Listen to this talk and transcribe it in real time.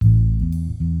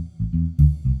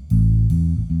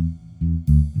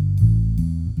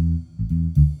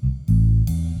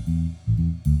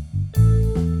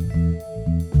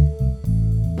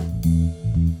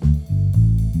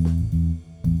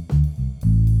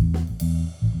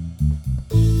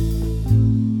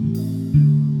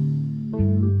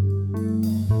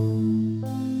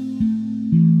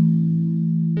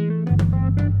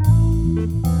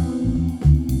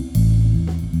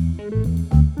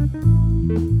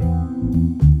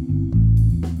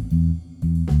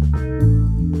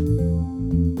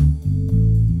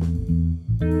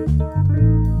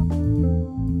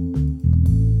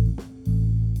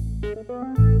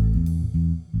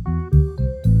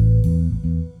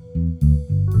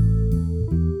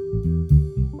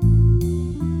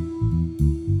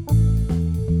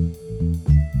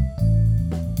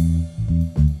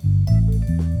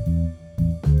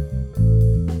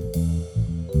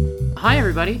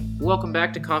everybody. Welcome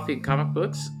back to Coffee and Comic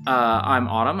Books. I'm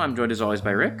Autumn. I'm joined as always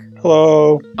by Rick.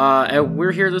 Hello. And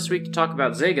we're here this week to talk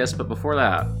about Zegas, but before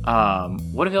that,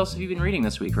 what else have you been reading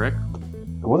this week, Rick?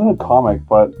 It wasn't a comic,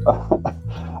 but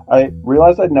I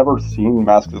realized I'd never seen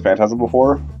Mask of the Phantasm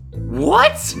before.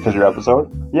 What? Because of your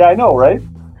episode. Yeah, I know, right?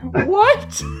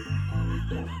 What?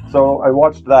 So I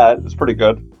watched that. It's pretty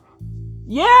good.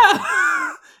 Yeah!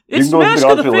 It's you can Mask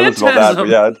of the Phantasm! About that, but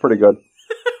yeah, it's pretty good.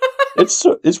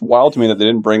 It's wild to me that they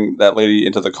didn't bring that lady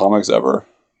into the comics ever.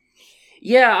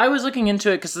 Yeah, I was looking into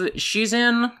it because she's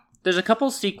in... There's a couple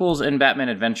sequels in Batman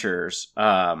Adventures.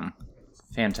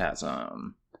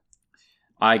 Phantasm.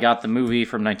 I got the movie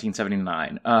from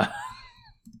 1979.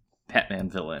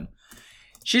 Batman villain.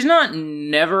 She's not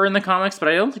never in the comics, but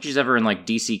I don't think she's ever in, like,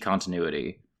 DC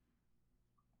continuity.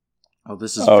 Oh,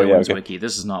 this is Villains Wiki.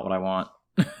 This is not what I want.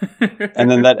 And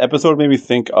then that episode made me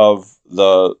think of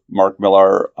the Mark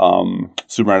Millar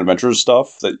Superman Adventures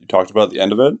stuff that you talked about at the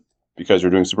end of it, because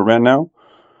you're doing Superman now.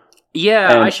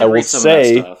 Yeah, and I should read some of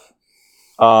that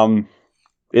stuff.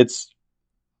 It's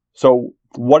so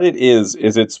what it is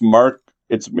it's Millar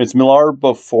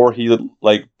before he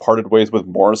like parted ways with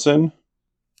Morrison.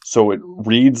 So it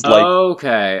reads like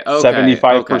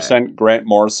 75% Grant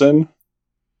Morrison.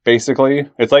 Basically,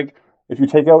 it's like if you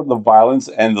take out the violence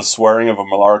and the swearing of a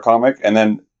Millar comic and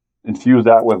then infuse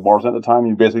that with Morrison at the time,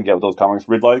 you basically get what those comics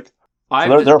read like.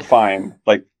 So they're fine.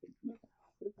 Like,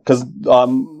 because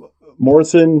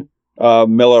Morrison,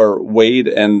 Miller, Wade,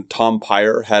 and Tom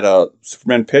Pyre had a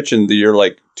Superman pitch in the year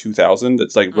like 2000.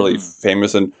 It's like really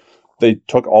famous, and they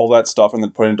took all that stuff and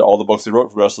then put it into all the books they wrote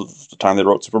for the rest of the time they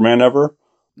wrote Superman ever.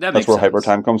 That's where Hyper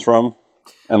Time comes from,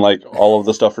 and like all of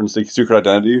the stuff from Secret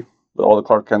Identity. All the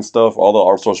Clark Kent stuff, all the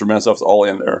Arthur Superman stuff's all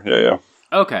in there. Yeah.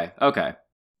 Okay.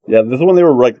 Yeah, this is when they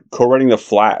were like co-writing The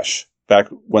Flash back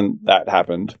when that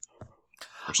happened.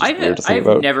 I've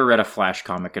never read a Flash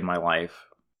comic in my life.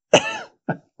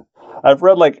 I've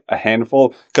read like a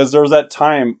handful, because there was that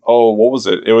time. Oh, what was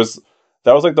it?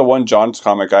 That was like the one John's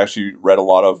comic I actually read a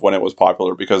lot of when it was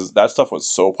popular, because that stuff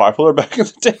was so popular back in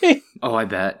the day. Oh, I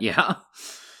bet. Yeah.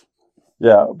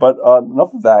 Yeah, but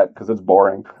enough of that, because it's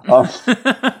boring.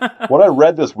 What I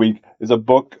read this week is a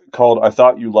book called I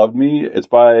Thought You Loved Me. It's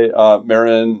by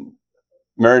Marin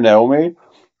Naomi,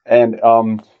 and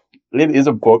it is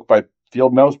a book by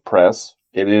Field Mouse Press.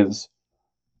 It is,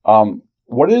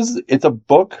 it's a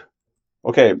book,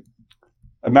 okay,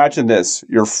 imagine this.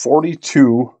 You're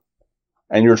 42,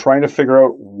 and you're trying to figure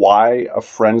out why a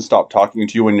friend stopped talking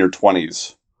to you in your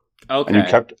 20s. Okay. And you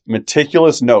kept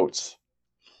meticulous notes.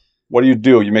 What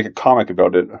do? You make a comic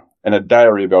about it and a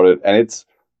diary about it, and it's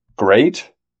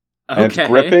great, and it's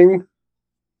gripping,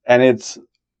 and it's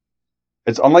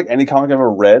unlike any comic I've ever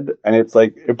read, and it's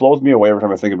like it blows me away every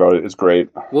time I think about it. It's great.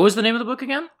 What was the name of the book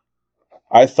again?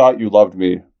 I Thought You Loved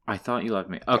Me. I Thought You Loved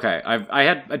Me. Okay,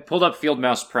 I pulled up Field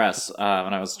Mouse Press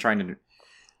when I was trying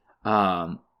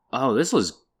to.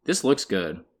 This looks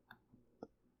good.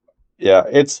 Yeah,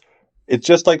 it's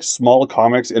just like small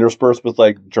comics interspersed with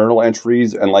like journal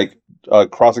entries and like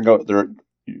crossing out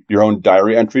your own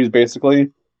diary entries,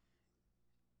 basically.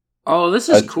 Oh, this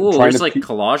is cool. There's like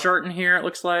collage art in here, it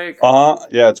looks like.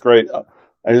 Yeah, it's great.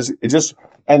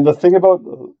 And the thing about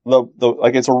the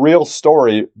like, it's a real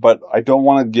story, but I don't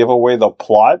want to give away the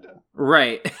plot.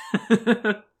 Right.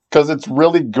 Because it's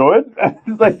really good.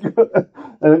 Like,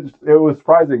 and it was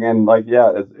surprising, and like,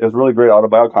 yeah, it's really great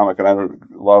autobiography comic, and I had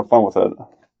a lot of fun with it.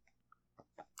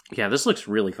 Yeah, this looks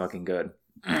really fucking good.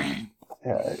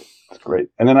 Yeah, it's great.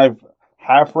 And then I've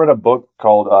half read a book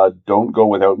called Don't Go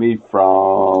Without Me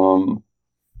from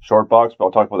Shortbox, but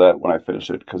I'll talk about that when I finish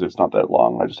it, because it's not that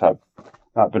long. I just have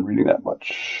not been reading that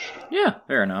much. Yeah,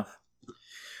 fair enough.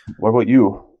 What about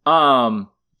you? I'll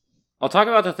talk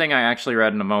about the thing I actually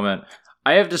read in a moment.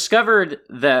 I have discovered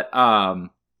that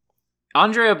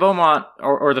Andrea Beaumont,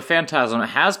 or the Phantasm,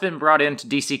 has been brought into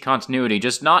DC continuity,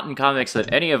 just not in comics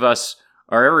that any of us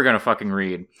are ever going to fucking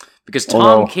read. Because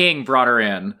Tom King brought her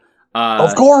in.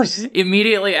 Of course!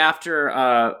 Immediately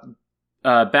after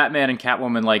Batman and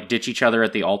Catwoman like ditch each other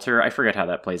at the altar. I forget how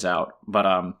that plays out. But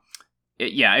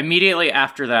immediately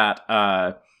after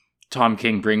that, Tom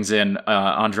King brings in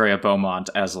Andrea Beaumont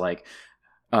as like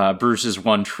Bruce's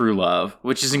one true love,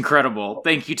 which is incredible.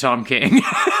 Thank you, Tom King.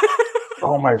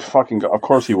 Oh my fucking god. Of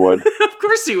course he would. Of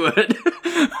course he would.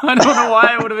 I don't know why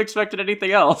I would have expected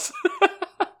anything else.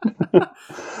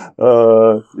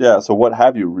 So what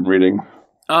have you been reading?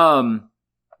 So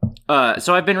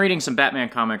I've been reading some Batman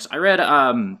comics. I read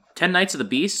 10 Nights of the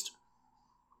Beast,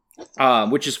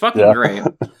 which is fucking great.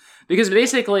 Because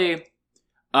basically,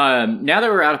 Now that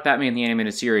we're out of Batman the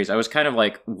Animated Series, I was kind of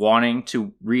like wanting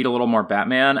to read a little more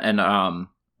Batman, and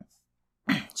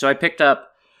so I picked up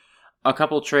a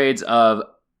couple trades of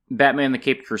Batman the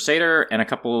Caped Crusader and a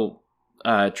couple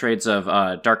trades of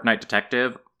Dark Knight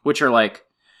Detective, which are like,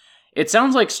 it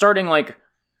sounds like starting like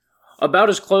about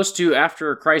as close to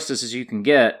After Crisis as you can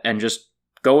get, and just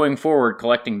going forward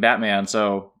collecting Batman.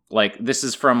 So like this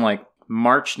is from like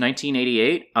March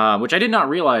 1988, which I did not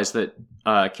realize that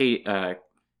KG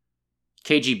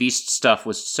Beast stuff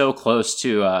was so close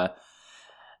to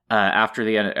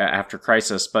After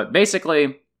Crisis. But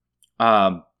basically,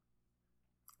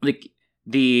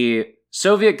 the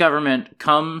Soviet government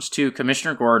comes to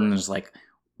Commissioner Gordon and is like,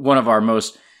 one of our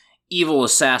most evil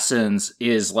assassins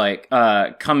is like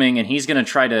coming, and he's going to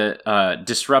try to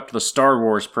disrupt the Star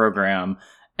Wars program,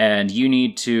 and you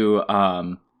need to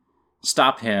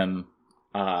stop him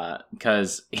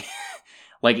because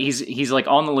like he's like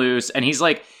on the loose, and he's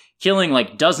like killing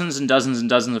like dozens and dozens and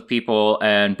dozens of people,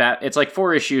 and it's like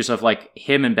 4 issues of like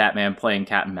him and Batman playing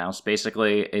cat and mouse.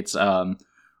 Basically, it's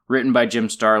written by Jim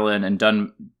Starlin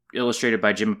and illustrated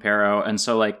by Jim Aparo, and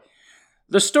so like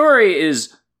the story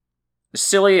is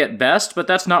silly at best, but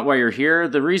that's not why you're here.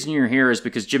 The reason you're here is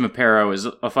because Jim Aparo is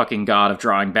a fucking god of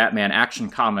drawing Batman action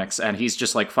comics, and he's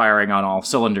just like firing on all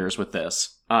cylinders with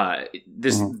this.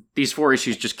 These 4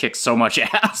 issues just kick so much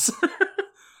ass.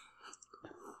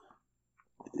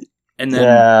 And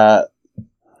then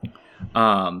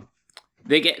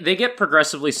they get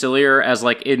progressively sillier as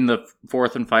like in the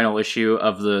 4th and final issue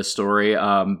of the story,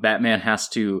 Batman has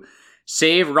to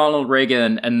save Ronald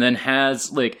Reagan, and then has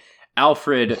like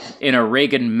Alfred in a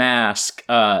Reagan mask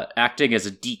acting as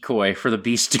a decoy for the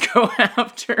Beast to go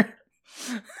after.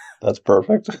 That's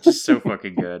perfect. Just so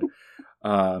fucking good.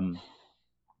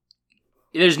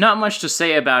 There's not much to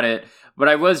say about it, but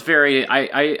I was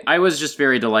just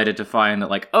very delighted to find that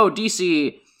like, oh,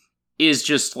 DC is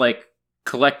just like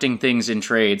collecting things in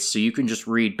trades, so you can just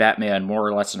read Batman more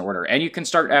or less in order, and you can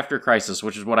start After Crisis,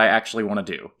 which is what I actually want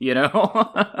to do, you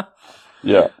know?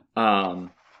 Yeah.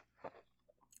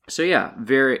 So yeah,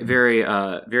 very, very,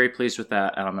 very pleased with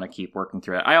that, and I'm going to keep working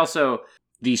through it. I also,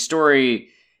 the story,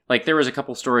 like, there was a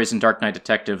couple stories in Dark Knight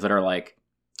Detective that are like,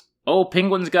 oh,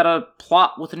 Penguin's got a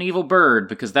plot with an evil bird,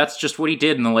 because that's just what he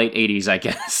did in the late 80s, I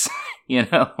guess. You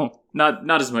know?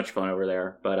 Not as much fun over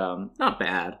there, but not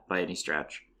bad by any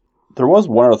stretch. There was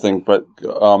one other thing, but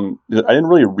I didn't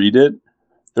really read it.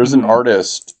 There's an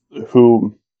artist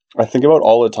who I think about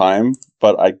all the time,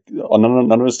 but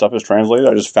none of his stuff is translated.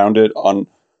 I just found it on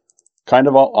kind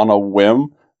of on a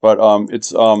whim. But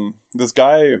it's this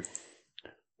guy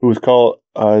who's called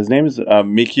his name is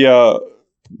Mikia.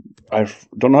 I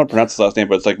don't know how to pronounce his last name,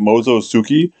 but it's like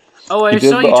Mozosuke. Oh, I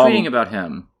saw you tweeting about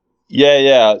him.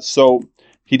 Yeah. So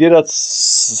he did a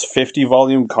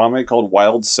 50-volume comic called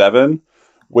Wild 7,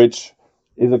 which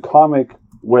is a comic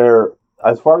where,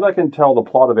 as far as I can tell, the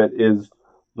plot of it is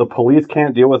the police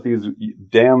can't deal with these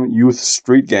damn youth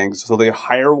street gangs, so they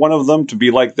hire one of them to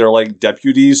be like their like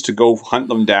deputies to go hunt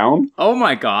them down. Oh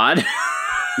my god.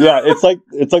 Yeah, it's like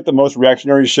the most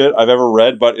reactionary shit I've ever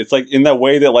read, but it's like in that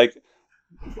way that like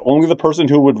only the person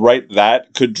who would write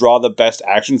that could draw the best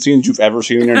action scenes you've ever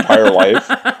seen in your entire life.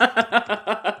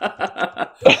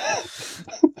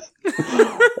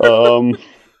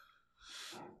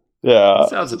 Yeah.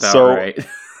 Sounds about right.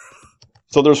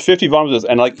 So there's 50 volumes of this,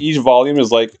 and like each volume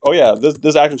is like, oh yeah,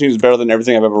 this action scene is better than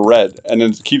everything I've ever read, and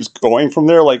then it keeps going from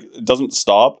there, like it doesn't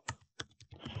stop,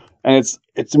 and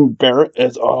it's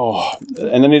embarrassing.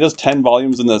 And then he does 10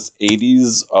 volumes in the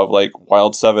 80s of like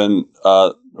Wild 7,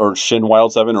 or Shin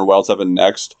Wild 7 or Wild 7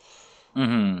 Next,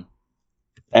 and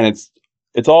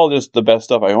it's all just the best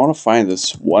stuff. I want to find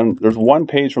this one. There's one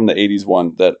page from the 80s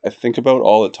one that I think about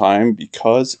all the time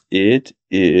because it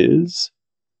is.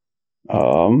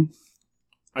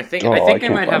 I think I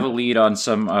might have a lead on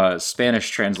some Spanish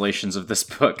translations of this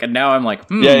book, and now I'm like,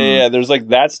 Yeah. There's like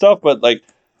that stuff, but like,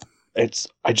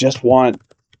 I just want.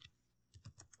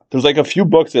 There's like a few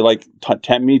books that like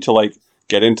tempt me to like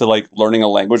get into like learning a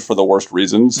language for the worst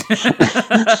reasons.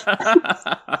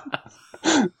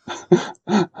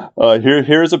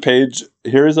 Here's a page.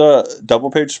 Here's a double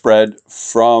page spread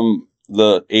from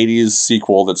the 80s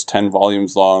sequel that's 10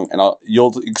 volumes long, and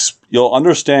you'll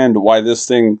understand why this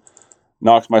thing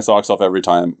knocks my socks off every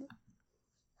time.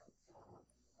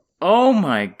 Oh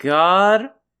my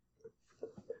god.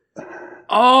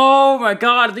 Oh my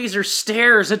god, these are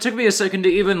stairs. It took me a second to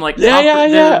even like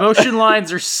the emotion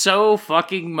lines are so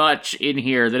fucking much in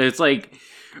here that it's like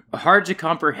hard to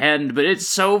comprehend, but it's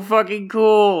so fucking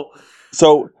cool.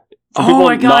 So oh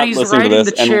my god, he's riding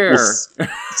the chair. We'll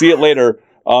see it later.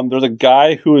 There's a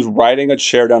guy who is riding a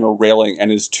chair down a railing,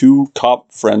 and his two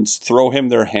cop friends throw him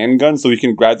their handguns so he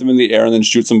can grab them in the air and then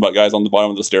shoot some guys on the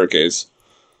bottom of the staircase.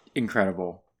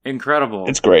 Incredible.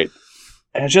 It's great.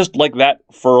 And it's just like that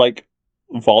for like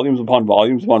volumes upon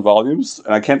volumes upon volumes.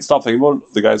 And I can't stop thinking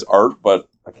about the guy's art, but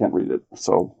I can't read it.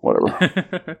 So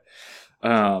whatever.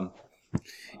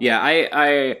 Yeah,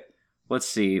 I let's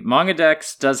see.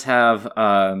 MangaDex does have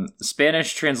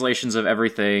Spanish translations of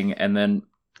everything, and then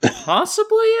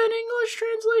possibly an English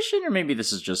translation, or maybe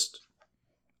this is just...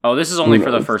 Oh, this is only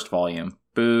for the first volume.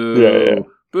 Boo. Yeah.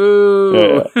 Boo.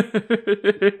 Yeah.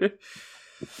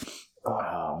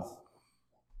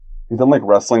 He's done like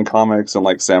wrestling comics and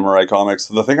like samurai comics.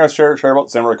 The thing I share about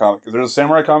samurai comic is there's a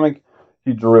samurai comic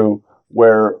he drew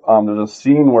where there's a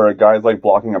scene where a guy's like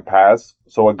blocking a pass.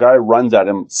 So a guy runs at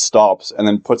him, stops, and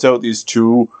then puts out these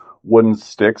two wooden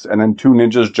sticks, and then two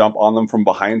ninjas jump on them from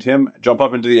behind him, jump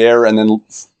up into the air, and then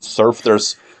surf their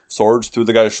swords through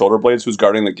the guy's shoulder blades who's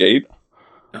guarding the gate.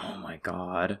 Oh my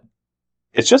god.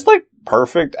 It's just like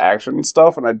perfect action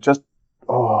stuff, and I just...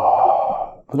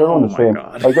 put everyone to shame.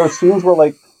 Like there are scenes where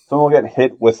like someone will get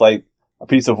hit with like a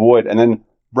piece of wood, and then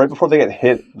right before they get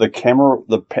hit, the camera,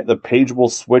 the page will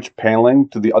switch paneling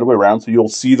to the other way around, so you'll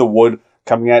see the wood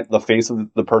coming at the face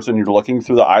of the person you're looking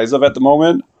through the eyes of at the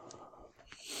moment.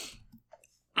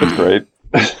 It's great.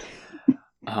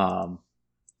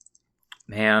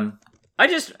 Man,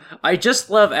 I just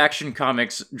love action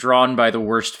comics drawn by the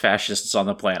worst fascists on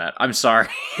the planet. I'm sorry.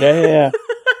 Yeah.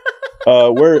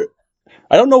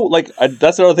 I don't know, like,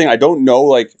 that's another thing. I don't know,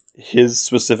 like, his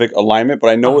specific alignment, but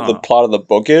I know what the plot of the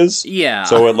book is. Yeah.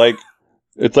 So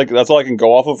it's like, that's all I can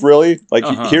go off of, really. Like,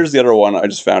 here's the other one. I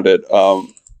just found it.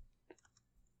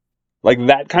 Like,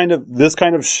 this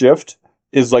kind of shift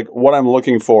is, like, what I'm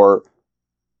looking for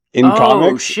in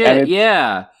comics. Oh, shit,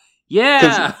 yeah.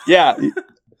 Yeah. Yeah.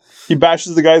 He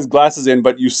bashes the guy's glasses in,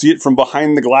 but you see it from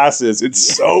behind the glasses. It's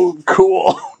so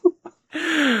cool.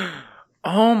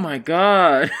 Oh, my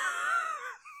God.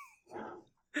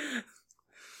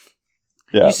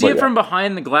 Yeah, you see it from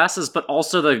behind the glasses, but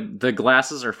also the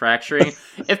glasses are fracturing.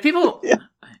 If people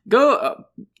go,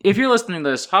 if you're listening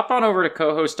to this, hop on over to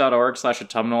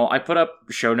cohost.org/autumnal. I put up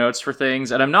show notes for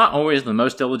things, and I'm not always the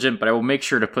most diligent, but I will make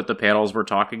sure to put the panels we're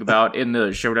talking about in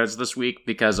the show notes this week,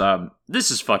 because this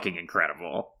is fucking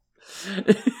incredible.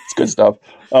 It's good stuff.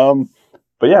 But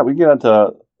yeah, we can get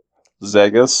onto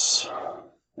Zegas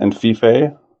and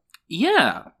Fife.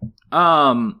 Yeah.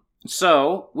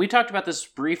 So, we talked about this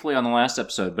briefly on the last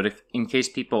episode, but in case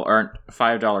people aren't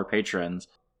 $5 patrons,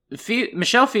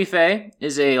 Michel Fife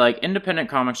is a independent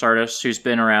comics artist who's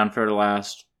been around for the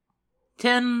last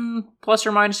 10 plus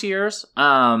or minus years.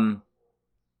 And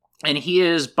he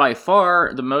is by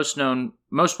far the most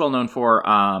well known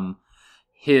for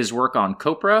his work on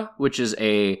Copra, which is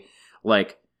a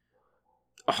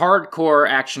hardcore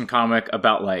action comic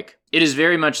about it is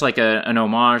very much like an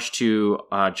homage to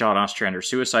John Ostrander's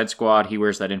Suicide Squad. He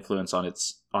wears that influence on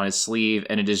his sleeve,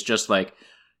 and it is just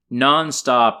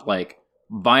non-stop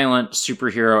violent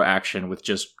superhero action with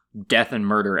just death and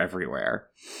murder everywhere.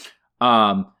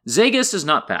 Zegas is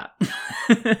not that.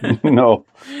 No.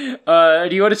 Do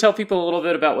you want to tell people a little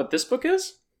bit about what this book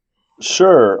is?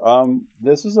 Sure.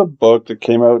 This is a book that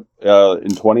came out in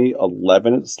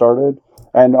 2011. It started,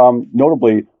 and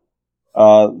notably,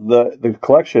 the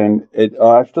collection, it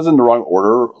actually does it in the wrong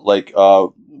order.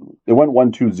 It went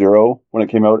 120 when it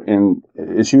came out in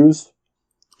issues,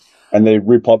 and they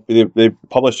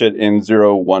published it in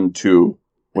 012,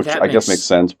 which I guess makes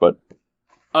sense. But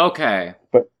okay,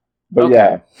 but okay.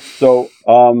 Yeah. So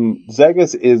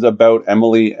Zegas is about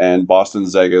Emily and Boston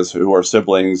Zegas, who are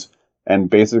siblings, and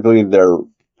basically they're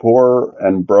poor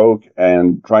and broke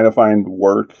and trying to find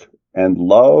work and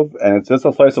love, and it's just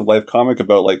a slice of life comic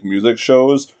about music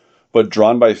shows, but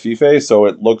drawn by Fife, so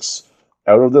it looks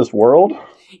out of this world.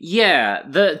 Yeah,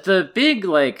 the big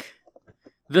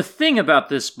the thing about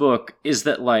this book is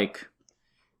that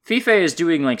Fife is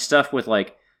doing stuff with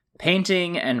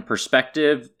painting and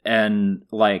perspective, and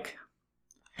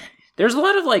there's a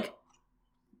lot of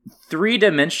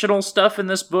three-dimensional stuff in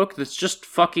this book that's just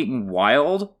fucking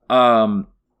wild.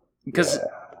 Because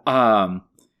the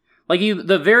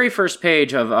very first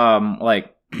page of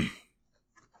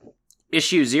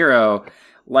issue 0,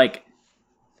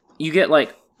 you get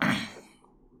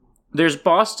there's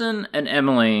Boston and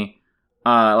Emily,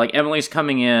 Emily's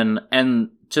coming in and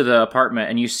to the apartment,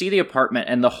 and you see the apartment,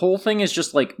 and the whole thing is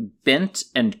just bent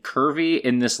and curvy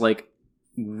in this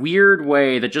weird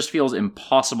way that just feels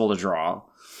impossible to draw.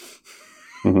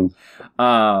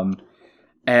 Mm-hmm.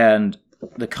 And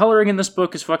the coloring in this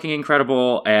book is fucking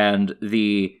incredible, and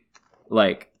the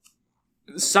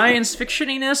science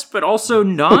fictioniness, but also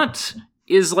not,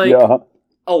 is like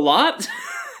a lot.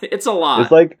 It's a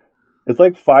lot. It's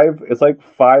like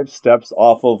 5 steps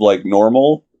off of like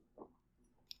normal.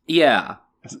 Yeah.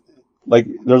 Like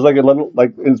there's like a little,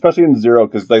 like especially in Zero,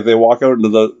 because like they walk out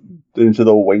into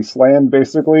the wasteland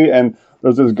basically, and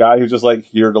there's this guy who's just like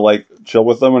here to like chill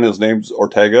with them, and his name's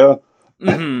Ortega.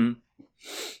 Mm-hmm.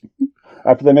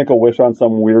 After they make a wish on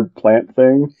some weird plant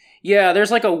thing. Yeah,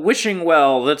 there's like a wishing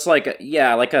well that's like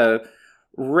a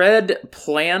red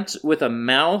plant with a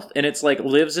mouth, and it's like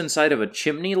lives inside of a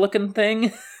chimney looking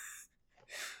thing.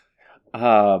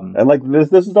 And like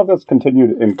this is stuff that's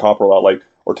continued in Copper a lot. Like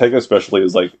Ortega especially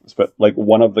is like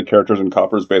one of the characters in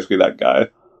Copper is basically that guy.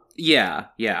 Yeah.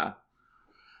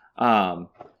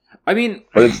 I mean,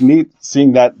 but it's neat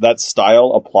seeing that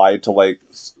style applied to like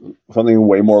something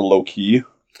way more low key.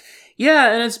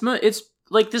 Yeah, and it's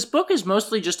like this book is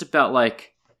mostly just about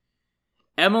like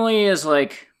Emily is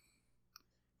like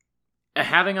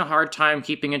having a hard time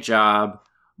keeping a job.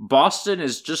 Boston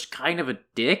is just kind of a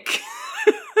dick.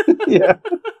 Yeah.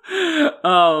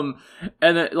 And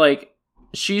then, like,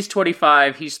 she's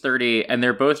 25, he's 30, and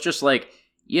they're both just like,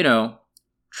 you know,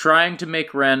 trying to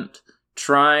make rent,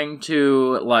 trying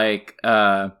to like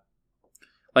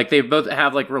they both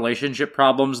have like relationship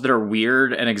problems that are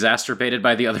weird and exacerbated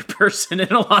by the other person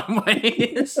in a lot of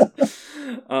ways.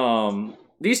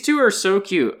 These two are so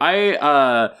cute.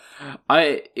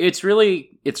 It's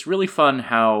really fun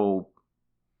how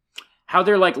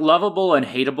they're like lovable and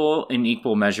hateable in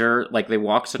equal measure. Like they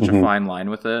walk such a fine line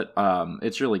with it.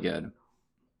 It's really good.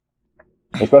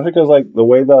 Especially because like the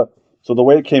way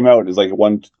it came out is like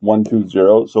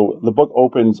 120. So the book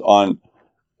opens on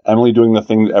Emily doing the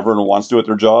thing that everyone wants to do at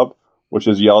their job, which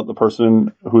is yell at the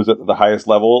person who's at the highest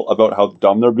level about how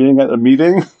dumb they're being at a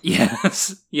meeting.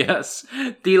 Yes.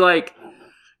 The like,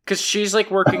 because she's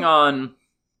like working on,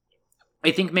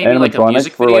 I think maybe like a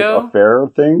music for video, like a fair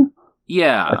thing.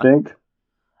 Yeah, I think.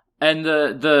 And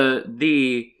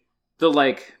the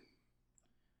like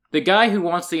the guy who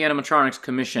wants the animatronics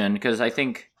commission, because I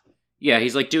think, yeah,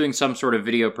 he's like doing some sort of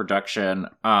video production.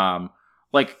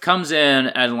 Like comes in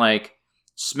and like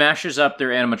smashes up their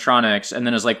animatronics, and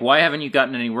then is like, "Why haven't you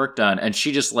gotten any work done?" And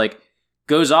she just like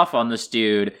goes off on this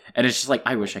dude, and it's just like,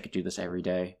 I wish I could do this every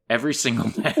day, every single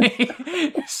day.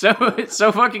 So it's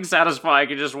so fucking satisfying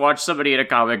to just watch somebody in a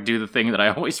comic do the thing that I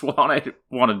always want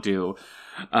to do.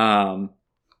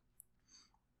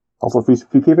 Also,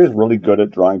 PKP is really good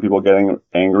at drawing people getting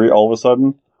angry all of a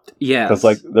sudden. Yeah, because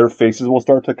like their faces will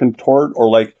start to contort, or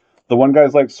like the one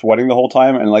guy's like sweating the whole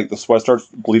time, and like the sweat starts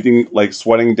bleeding, like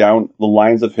sweating down the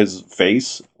lines of his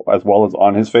face as well as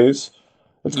on his face.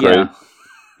 It's great.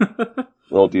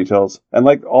 Little details. And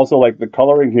like also like the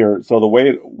coloring here, so the way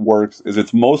it works is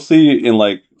it's mostly in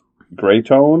like gray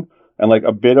tone and like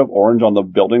a bit of orange on the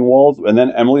building walls, and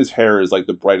then Emily's hair is like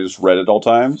the brightest red at all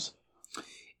times.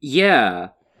 Yeah.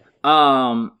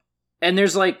 And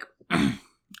there's like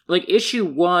like issue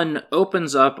 1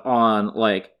 opens up on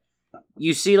like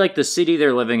you see like the city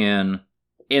they're living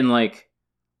in like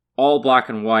all black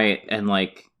and white and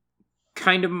like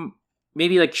kind of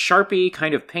maybe like Sharpie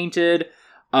kind of painted.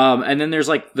 And then there's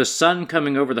like the sun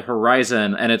coming over the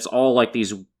horizon, and it's all like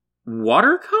these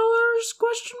watercolors ?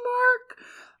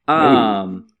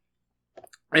 And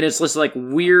it's this like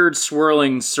weird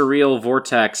swirling surreal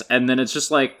vortex, and then it's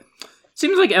just like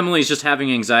seems like Emily's just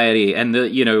having anxiety, and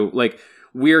the like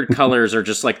weird colors are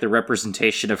just like the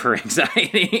representation of her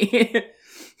anxiety.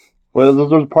 Well,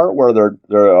 there's a part where there's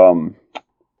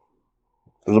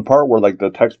a part where like the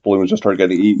text balloons just start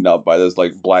getting eaten up by this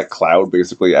like black cloud,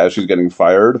 basically as she's getting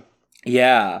fired.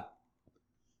 Yeah.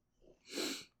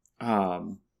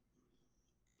 And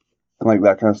like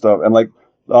that kind of stuff, and like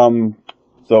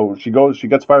so she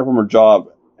gets fired from her job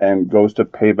and goes to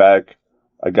pay back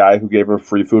a guy who gave her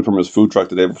free food from his food truck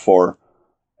the day before.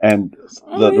 And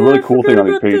the really cool thing on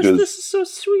these pages, this is so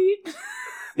sweet.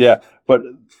 Yeah, but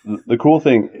the cool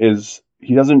thing is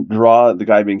he doesn't draw the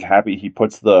guy being happy. He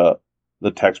puts the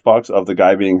text box of the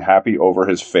guy being happy over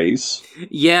his face.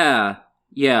 Yeah.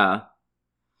 And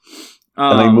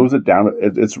then he moves it down.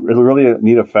 It's really a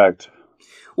neat effect.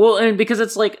 Well, and because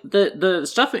it's like the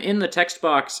stuff in the text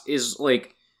box is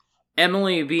like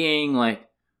Emily being like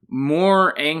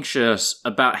more anxious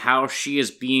about how she is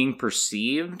being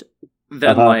perceived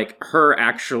than like her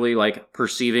actually like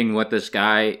perceiving what this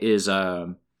guy is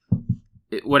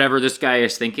whatever this guy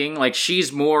is thinking. Like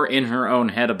she's more in her own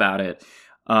head about it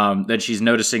than she's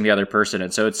noticing the other person,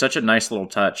 and so it's such a nice little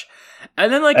touch.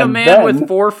 And then like a man with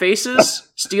 4 faces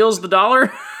steals the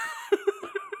dollar.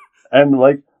 And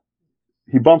like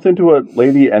he bumps into a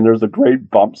lady, and there's a great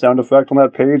bump sound effect on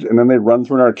that page, and then they run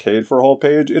through an arcade for a whole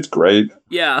page. It's great.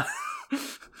 Yeah.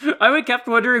 I kept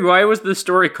wondering, why was the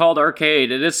story called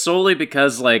Arcade? And it's solely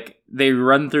because, like, they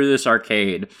run through this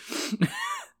arcade.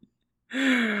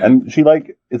 And she,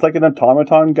 like, it's like an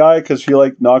automaton guy, because she,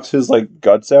 like, knocks his, like,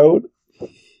 guts out.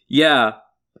 Yeah.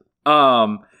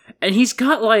 And he's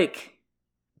got, like,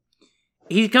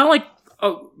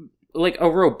 a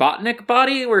Robotnik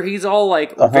body where he's all,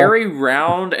 like, very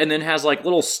round and then has, like,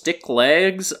 little stick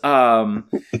legs. And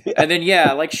then,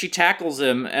 yeah, like, she tackles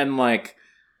him and, like,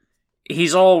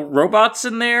 he's all robots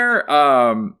in there.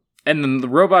 And then the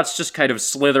robots just kind of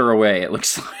slither away, it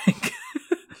looks like.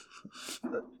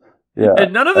 Yeah.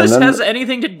 And none of this has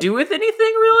anything to do with anything,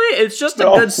 really. It's just a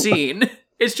good scene.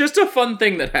 It's just a fun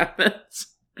thing that happens.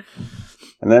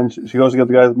 And then she goes to get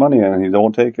the guy's money and he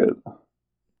don't take it.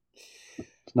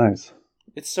 It's nice.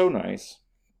 It's so nice.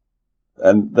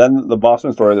 And then the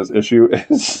Boston story of this issue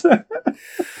is...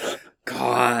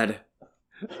 God.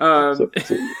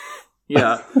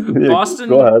 Yeah. Boston...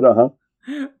 Go ahead,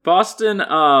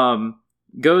 Boston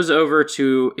goes over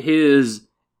to his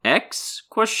place.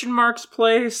 They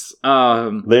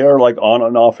are like on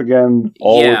and off again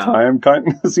all the time,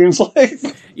 kind of seems like.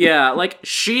 Yeah, like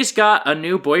she's got a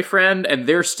new boyfriend and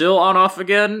they're still on off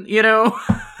again, you know?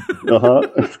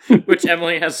 Which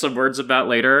Emily has some words about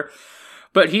later.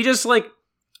 But he just like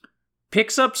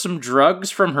picks up some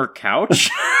drugs from her couch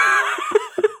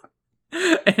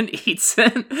and eats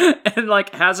it and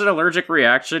like has an allergic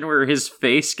reaction where his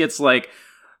face gets like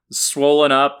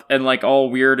swollen up and like all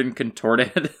weird and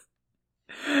contorted.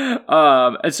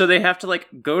 And so they have to like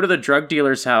go to the drug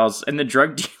dealer's house, and the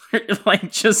drug dealer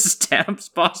like just stabs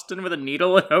Boston with a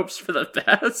needle and hopes for the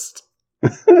best.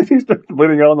 He starts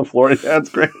bleeding out on the floor. Yeah, that's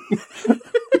great.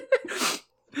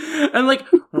 And like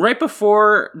right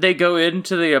before they go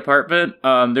into the apartment,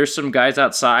 there's some guys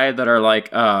outside that are like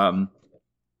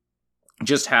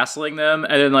just hassling them,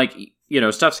 and then like, you know,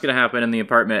 stuff's gonna happen in the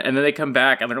apartment, and then they come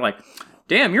back and they're like,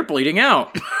 damn, you're bleeding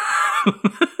out.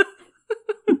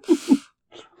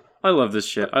 I love this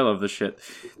shit.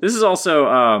 This is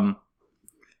also,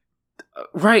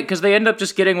 right, because they end up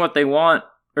just getting what they want,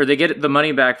 or they get the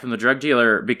money back from the drug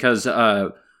dealer because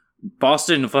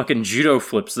Boston fucking judo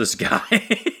flips this guy.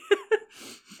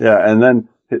 Yeah, and then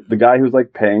the guy who's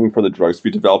like paying for the drugs to be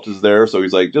developed is there, so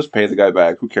he's like, just pay the guy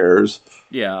back, who cares?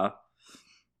 Yeah.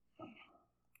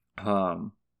 I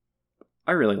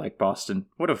really like Boston.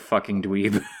 What a fucking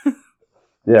dweeb.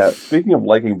 Yeah, speaking of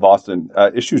liking Boston,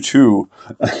 issue 2.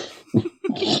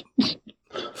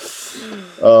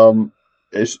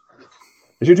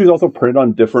 Issue 2 is also printed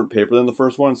on different paper than the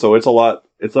first one, so it's a lot.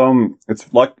 It's a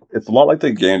lot like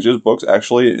the Ganges books,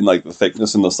 actually, in like the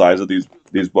thickness and the size of these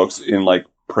books in like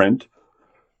print.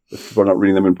 If people are not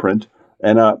reading them in print.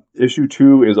 And issue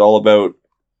 2 is all about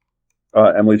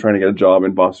Emily trying to get a job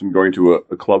in Boston, going to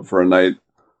a club for a night,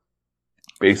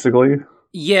 basically.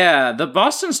 Yeah, the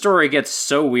Boston story gets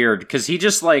so weird because he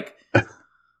just like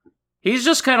he's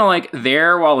just kind of like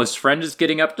there while his friend is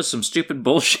getting up to some stupid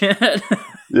bullshit.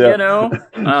 Yeah. You know.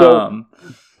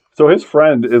 So his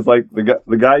friend is like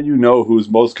the guy you know who's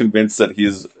most convinced that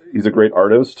he's a great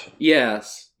artist.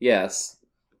 Yes.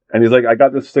 And he's like, I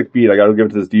got this sick beat. I got to give it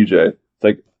to this DJ. It's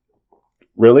like,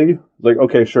 really? Like,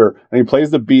 okay, sure. And he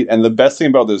plays the beat. And the best thing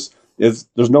about this is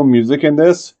there's no music in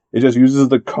this. It just uses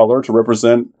the color to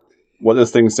represent what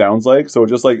this thing sounds like. So it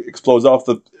just like explodes off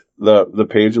the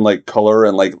page in like color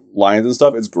and like lines and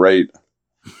stuff. It's great.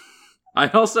 I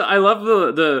love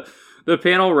the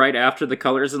panel right after the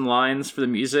colors and lines for the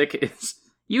music. It's,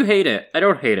 you hate it. I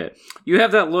don't hate it. You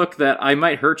have that look that I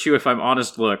might hurt you if I'm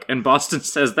honest look. And Boston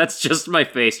says, that's just my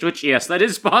face. Which, yes, that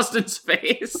is Boston's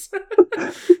face.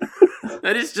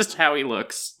 That is just how he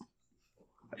looks.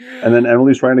 And then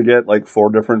Emily's trying to get like 4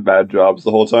 different bad jobs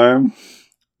the whole time.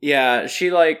 Yeah,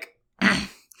 she like... I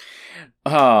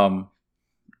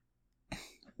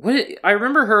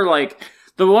remember her like...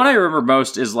 The one I remember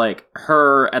most is like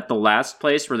her at the last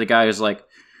place where the guy is like,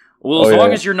 well, as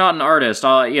long as you're not an artist,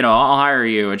 I'll hire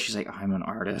you. And she's like, I'm an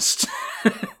artist.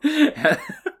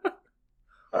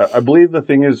 I believe the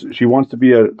thing is she wants to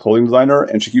be a clothing designer,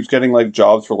 and she keeps getting like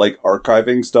jobs for like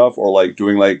archiving stuff or like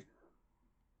doing like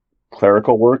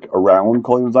clerical work around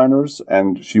clothing designers,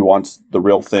 and she wants the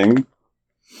real thing.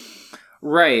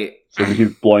 Right. So she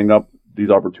keeps blowing up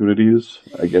these opportunities,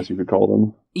 I guess you could call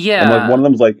them. Yeah. And like one of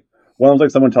them's like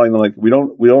someone telling them like, we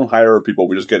don't hire people,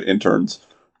 we just get interns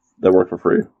that work for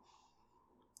free.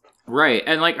 Right.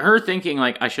 And like her thinking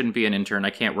like, I shouldn't be an intern, I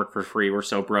can't work for free, we're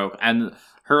so broke. And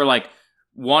her like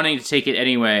wanting to take it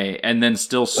anyway and then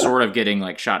still sort of getting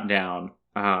like shot down.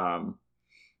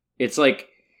 It's like,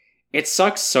 it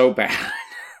sucks so bad.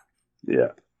 Yeah.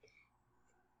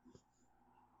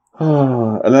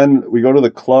 And then we go to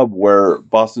the club where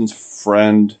Boston's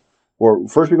friend, or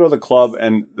first we go to the club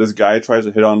and this guy tries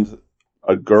to hit on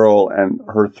a girl, and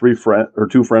her two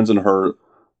friends and her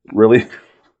really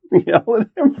yell at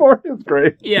him for it. It's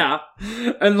great. Yeah.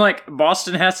 And like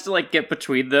Boston has to like get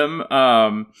between them.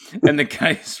 And the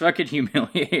guy's fucking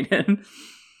humiliated.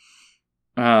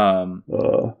 Oh,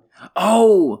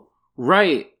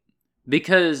 right.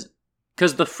 Because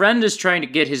the friend is trying to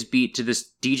get his beat to this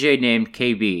DJ named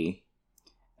KB.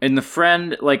 And the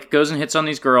friend like goes and hits on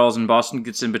these girls and Boston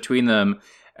gets in between them.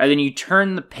 And then you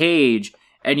turn the page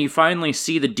and you finally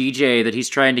see the DJ that he's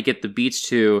trying to get the beats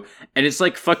to, and it's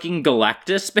like fucking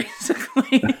Galactus,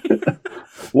 basically.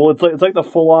 Well, it's like the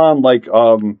full on like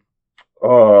African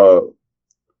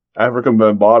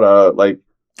Bambaataa, like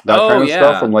that kind of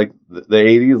stuff from like the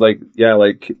 80s, like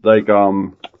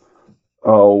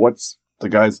what's the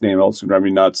guy's name? Else drive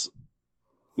me nuts.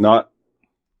 Not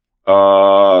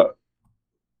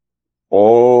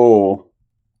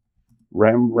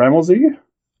Rammelsy?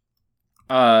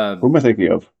 Who am I thinking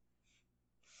of?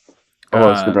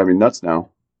 Oh, it's gonna drive me nuts now.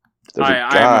 I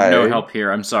have no help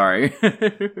here. I'm sorry.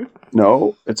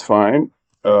 No, it's fine.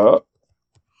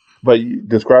 But you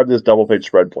describe this double page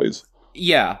spread, please.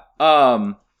 Yeah.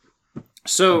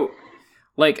 So,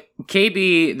 like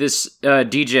KB, this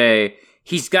DJ,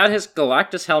 he's got his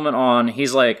Galactus helmet on.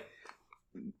 He's like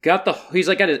got his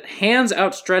hands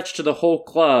outstretched to the whole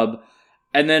club,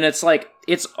 and then it's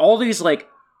all these like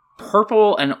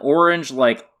purple and orange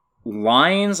like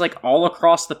lines like all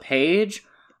across the page,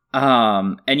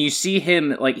 and you see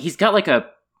him like he's got like a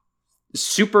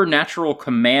supernatural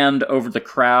command over the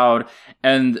crowd,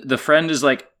 and the friend is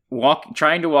like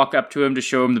trying to walk up to him to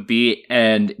show him the beat,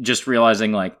 and just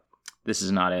realizing like this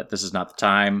is not it, this is not the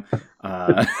time,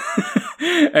 and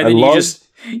then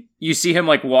you see him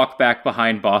like walk back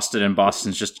behind Boston, and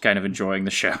Boston's just kind of enjoying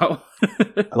the show.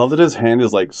 I love that his hand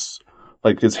is like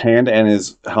his hand and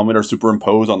his helmet are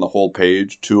superimposed on the whole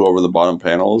page too, over the bottom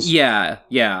panels. Yeah.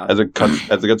 As it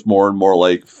gets more and more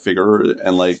like figure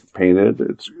and like painted,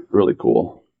 it's really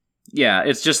cool. Yeah,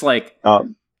 it's just like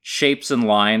shapes and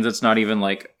lines. It's not even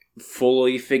like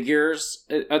fully figures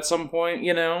at some point,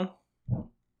 you know?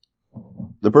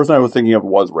 The person I was thinking of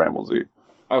was Rammelsy.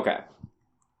 Okay.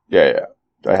 Yeah.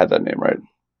 I had that name right.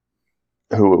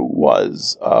 Who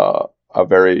was a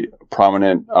very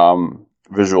prominent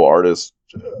visual artist,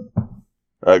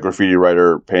 graffiti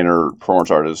writer, painter,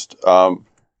 performance artist.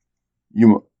 He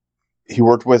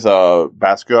worked with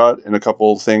Basquiat in a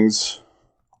couple of things.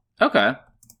 Okay.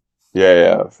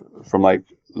 Yeah, from like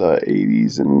the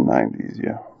 80s and 90s,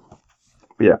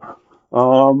 yeah.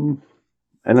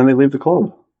 And then they leave the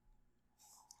club.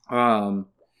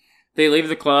 They leave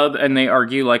the club and they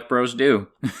argue like bros do.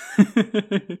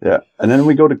 Yeah, and then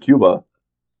we go to Cuba.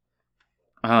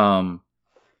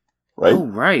 Right? Oh,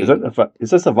 right. Is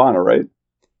this Havana, right?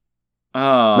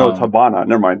 No, it's Habana.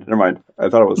 Never mind. I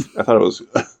thought it was.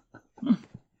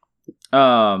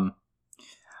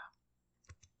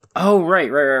 Oh, right.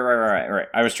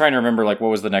 I was trying to remember, like, what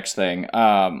was the next thing?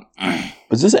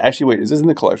 Is this in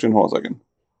the collection? Hold on a second.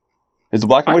 Is the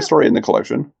black and white story in the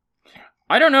collection?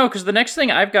 I don't know, because the next thing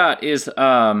I've got is,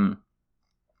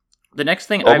 the next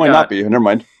thing I've got... might not be. Never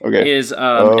mind. Okay. Is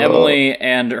Emily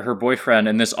and her boyfriend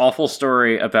and this awful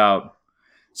story about...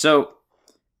 So,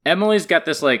 Emily's got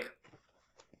this, like,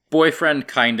 boyfriend,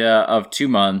 kinda, of 2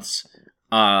 months,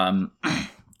 and,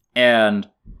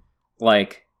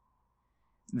 like,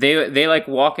 they like,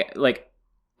 walk, like,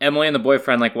 Emily and the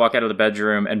boyfriend, like, walk out of the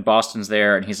bedroom, and Boston's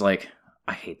there, and he's like,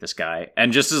 I hate this guy,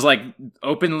 and just is, like,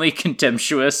 openly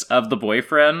contemptuous of the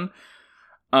boyfriend,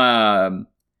 and,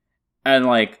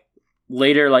 like,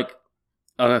 later, like,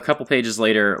 a couple pages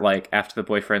later, like, after the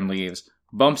boyfriend leaves,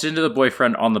 bumps into the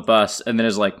boyfriend on the bus, and then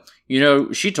is like, you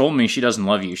know, she told me she doesn't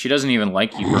love you. She doesn't even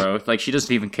like you, bro. Like, she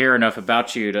doesn't even care enough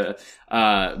about you to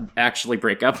actually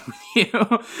break up with you.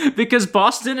 Because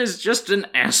Boston is just an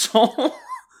asshole.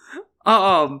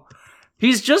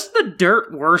 He's just the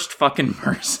dirt worst fucking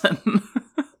person.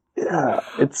 Yeah,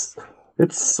 it's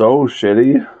so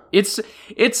shitty. It's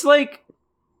like,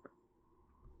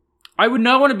 I would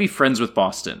not want to be friends with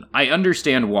Boston. I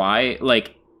understand why,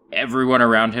 like, everyone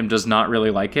around him does not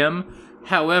really like him.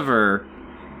 However,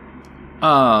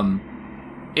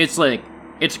 it's like,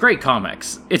 it's great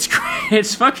comics. It's great.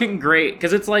 It's fucking great,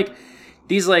 because it's like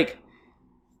these, like,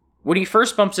 when he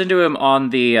first bumps into him on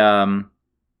the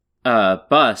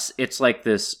bus, it's like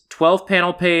this 12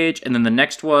 panel page, and then the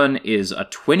next one is a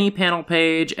 20 panel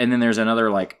page, and then there's another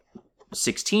like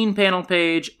 16 panel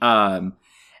page, and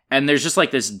and there's just like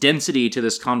this density to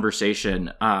this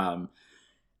conversation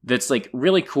that's like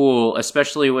really cool,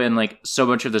 especially when like so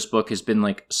much of this book has been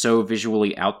like so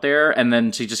visually out there, and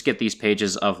then to just get these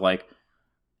pages of like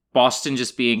Boston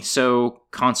just being so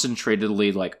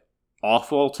concentratedly like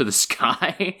awful to the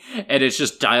sky, and it's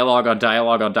just dialogue on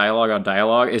dialogue on dialogue on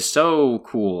dialogue is so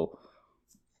cool.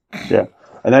 Yeah,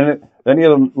 and then he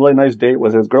had a really nice date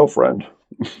with his girlfriend.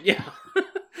 Yeah,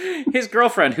 his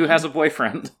girlfriend who has a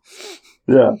boyfriend.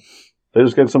 Yeah, they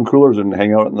just get some coolers and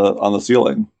hang out on the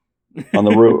ceiling, on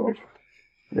the roof.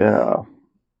 Yeah.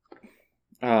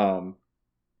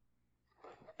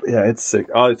 Yeah, it's sick.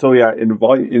 So yeah,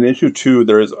 in issue 2,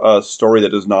 there is a story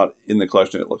that is not in the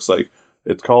collection. It looks like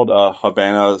it's called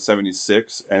Havana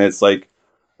 76, and it's like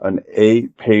an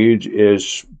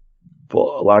 8-page-ish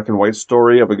black and white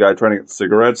story of a guy trying to get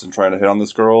cigarettes and trying to hit on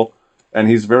this girl, and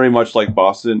he's very much like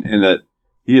Boston in that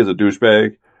he is a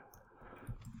douchebag.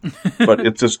 But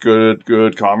it's just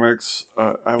good comics.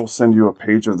 I will send you a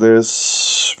page of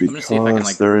this because I'm gonna see if I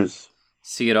can, there is.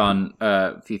 See it on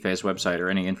Fife's website or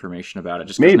any information about it.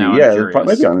 Just maybe, now yeah, it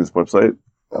might be on his website.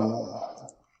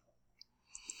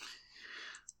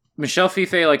 Michel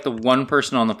Fife, like the one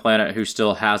person on the planet who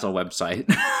still has a website.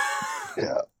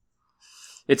 Yeah,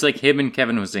 it's like him and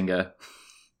Kevin Huizinga.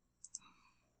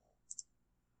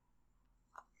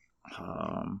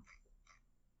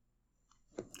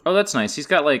 Oh, that's nice. He's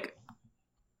got like,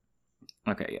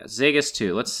 okay, yeah, Zegas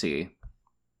 2. Let's see.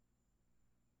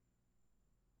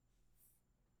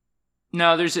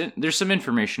 No, there's some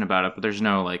information about it, but there's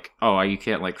no like, you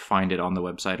can't like find it on the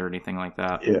website or anything like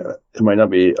that. Yeah, it might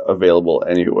not be available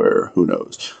anywhere. Who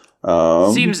knows?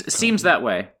 Seems that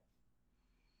way.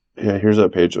 Yeah, here's a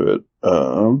page of it.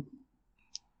 Oh,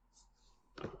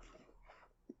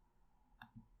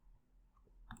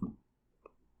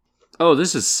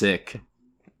 this is sick.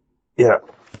 Yeah,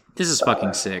 this is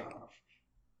fucking sick.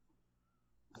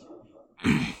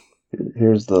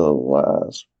 Here's the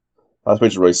last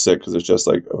page is really sick because it's just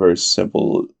like a very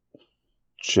simple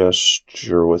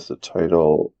gesture with the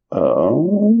title.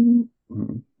 Oh,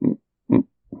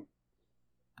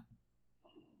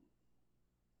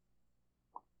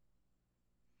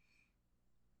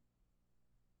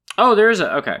 there is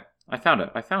okay. I found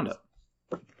it.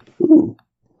 Ooh.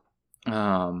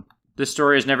 This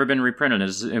story has never been reprinted.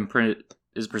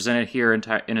 Is presented here in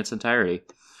its entirety.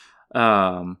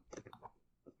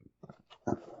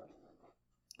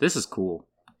 This is cool.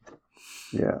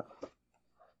 Yeah.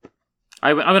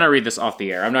 I'm going to read this off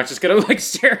the air. I'm not just going to like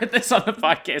stare at this on the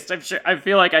podcast. I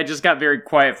feel like I just got very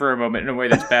quiet for a moment in a way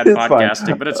that's bad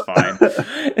podcasting, but it's fine.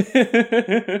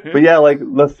 But yeah, like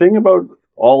the thing about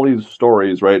all these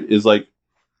stories, right, is like,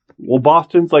 well,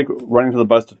 Boston's like running to the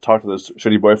bus to talk to this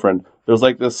shitty boyfriend. There's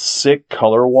like this sick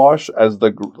color wash on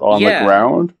the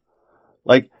ground.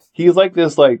 Like he's like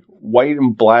this like white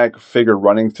and black figure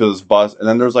running to this bus, and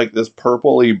then there's like this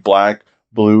purpley black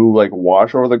blue like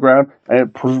wash over the ground,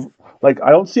 and like I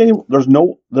don't see any. There's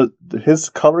no his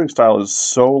coloring style is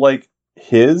so like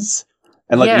his,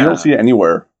 and like you don't see it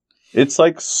anywhere. It's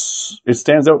like it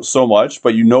stands out so much,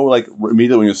 but you know, like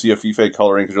immediately when you see a Fife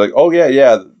coloring, because you're like, oh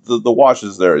yeah, the wash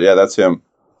is there. Yeah, that's him.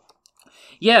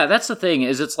 Yeah, that's the thing.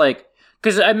 Is it's like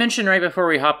because I mentioned right before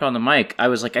we hopped on the mic, I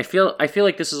was like, I feel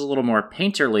like this is a little more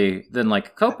painterly than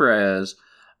like Copra is,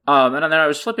 and then I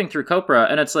was flipping through Copra,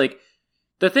 and it's like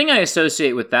the thing I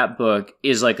associate with that book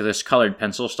is like this colored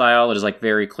pencil style that is like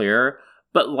very clear,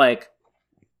 but like.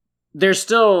 There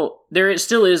still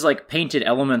is like painted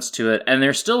elements to it, and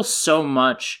there's still so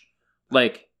much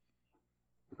like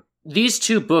these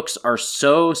two books are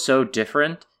so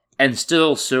different and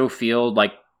still so feel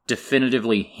like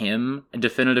definitively him and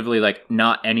definitively like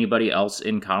not anybody else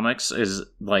in comics is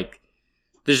like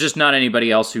there's just not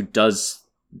anybody else who does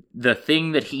the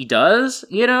thing that he does,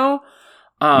 you know?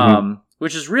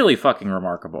 Which is really fucking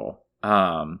remarkable.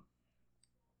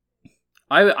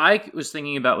 I was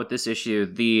thinking about with this issue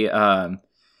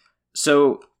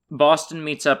so Boston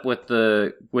meets up with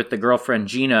the girlfriend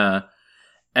Gina,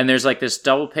 and there's like this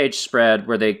double page spread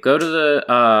where they go to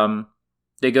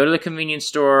the convenience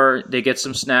store, they get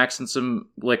some snacks and some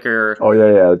liquor. Oh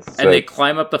yeah, and they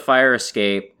climb up the fire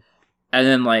escape, and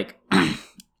then like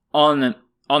on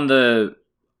the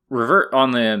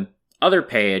other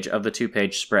page of the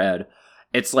 2-page spread,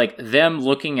 it's like them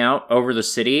looking out over the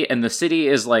city, and the city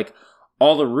is like.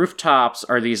 All the rooftops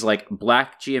are these like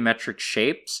black geometric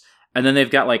shapes, and then they've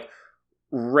got like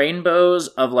rainbows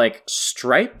of like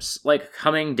stripes like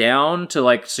coming down to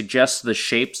like suggest the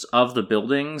shapes of the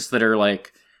buildings that are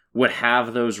like would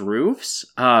have those roofs.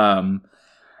 And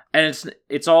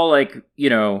it's all like,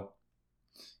 you know,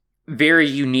 very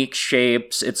unique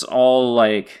shapes. It's all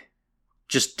like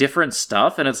just different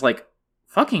stuff, and it's like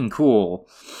fucking cool.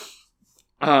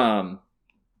 And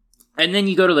then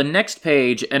you go to the next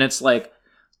page, and it's like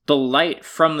the light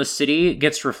from the city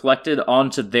gets reflected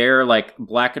onto their like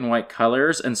black and white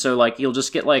colors, and so like you'll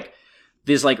just get like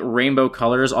these like rainbow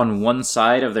colors on one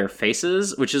side of their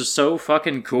faces, which is so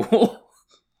fucking cool.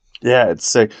 Yeah, it's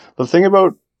sick. The thing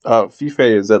about Fife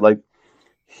is that like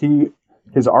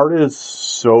his art is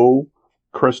so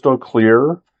crystal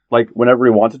clear, like whenever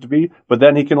he wants it to be, but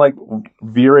then he can like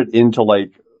veer it into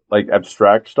like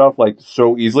abstract stuff like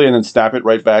so easily, and then snap it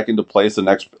right back into place the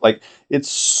next. Like it's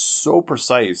so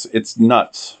precise, it's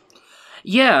nuts.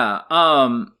 Yeah.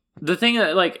 The thing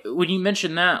that like when you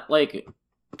mention that, like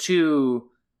to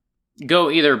go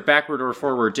either backward or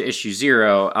forward to issue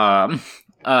 0,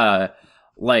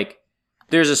 like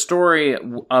there's a story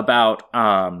about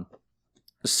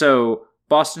so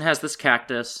Boston has this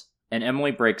cactus and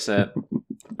Emily breaks it,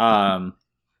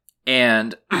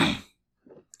 and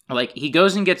like he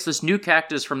goes and gets this new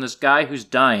cactus from this guy who's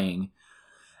dying,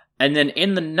 and then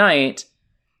in the night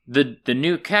the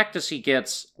new cactus he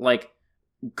gets like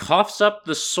coughs up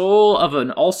the soul of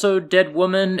an also dead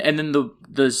woman, and then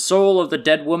the soul of the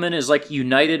dead woman is like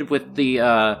united with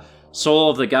the soul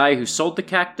of the guy who sold the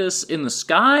cactus in the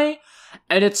sky,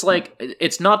 and it's like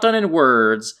it's not done in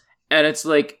words, and it's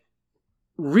like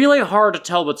really hard to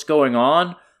tell what's going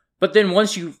on, but then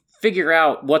once you figure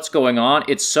out what's going on,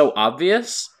 it's so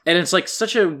obvious, and it's like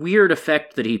such a weird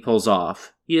effect that he pulls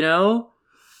off, you know?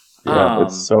 Yeah,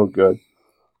 it's so good.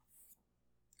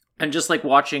 And just like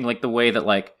watching like the way that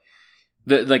like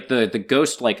the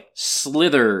ghost like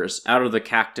slithers out of the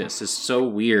cactus is so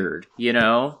weird, you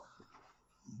know?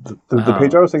 The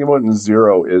page I was thinking about in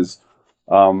 0 is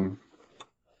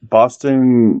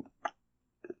Boston.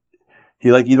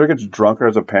 He like either gets drunk or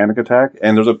has a panic attack,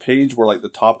 and there's a page where like the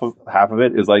top of half of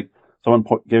it is like someone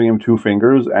giving him 2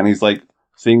 fingers, and he's like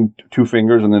seeing 2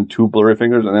 fingers and then 2 blurry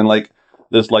fingers, and then like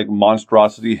this like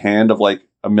monstrosity hand of like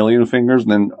a million fingers,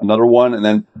 and then another one, and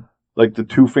then like the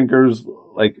 2 fingers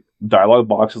like dialogue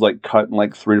box is like cut in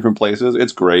like 3 different places.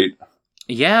 It's great.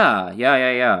 Yeah.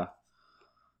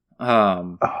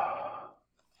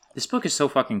 This book is so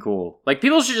fucking cool. Like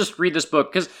people should just read this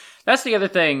book, because that's the other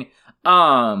thing.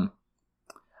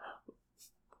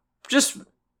 Just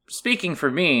speaking for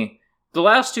me, the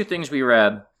last 2 things we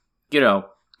read,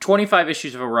 25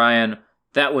 issues of Orion,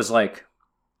 that was like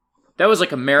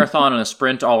a marathon and a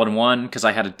sprint all in one, because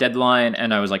I had a deadline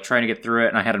and I was like trying to get through it,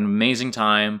 and I had an amazing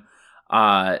time.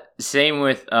 Same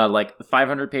with like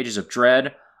 500 pages of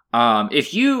Dread.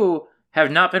 If you have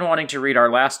not been wanting to read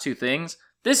our last 2 things,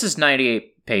 this is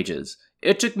 98 pages.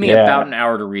 It took me about an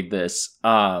hour to read this.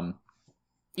 You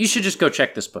should just go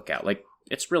check this book out. Like,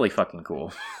 it's really fucking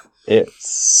cool. It's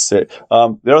sick.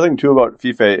 The other thing too about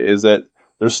Fife is that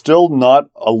there's still not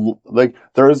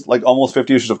there is like almost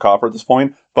 50 issues of Copper at this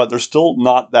point, but there's still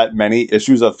not that many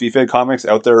issues of Fife comics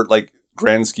out there, like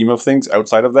grand scheme of things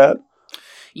outside of that.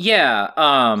 Yeah.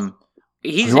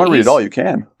 If you want to read it all, you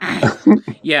can.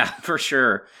 Yeah, for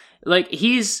sure. Like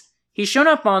he's shown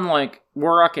up on like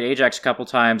War Rocket Ajax a couple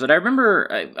times, and I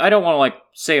remember I don't want to like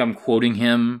say I'm quoting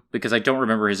him because I don't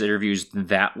remember his interviews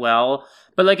that well,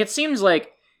 but like it seems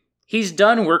like he's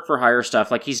done work for hire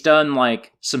stuff. Like he's done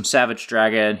like some Savage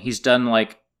Dragon, he's done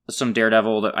like some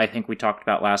Daredevil that I think we talked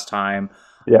about last time.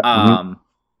 Yeah.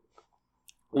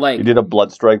 Like he did a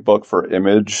Bloodstrike book for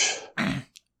Image,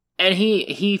 and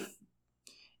he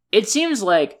it seems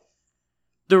like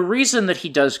the reason that he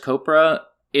does Copra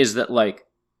is that like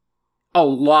a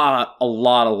lot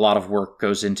of work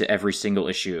goes into every single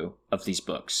issue of these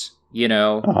books, you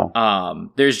know? Uh-huh.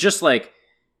 There's just like,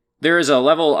 there is a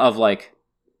level of like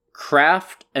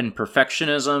craft and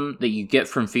perfectionism that you get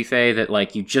from Fife that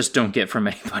like you just don't get from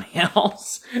anybody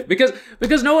else.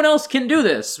 because no one else can do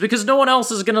this. Because no one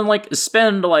else is gonna like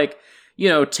spend like,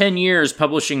 10 years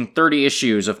publishing 30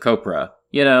 issues of Copra,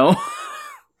 you know?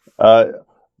 The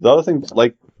other thing,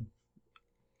 like,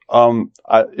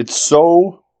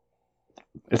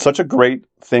 it's such a great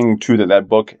thing too that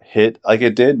book hit like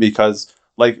it did, because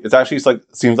like it's actually like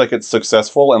seems like it's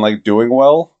successful and like doing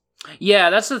well. Yeah,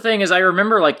 that's the thing. Is I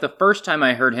remember like the first time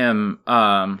I heard him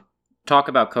talk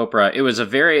about Copra, it was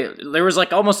there was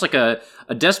like almost like a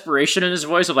desperation in his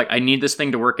voice of like, I need this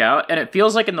thing to work out. And it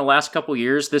feels like in the last couple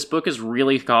years this book has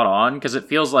really caught on, because it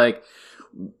feels like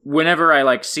whenever I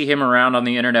like see him around on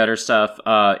the internet or stuff,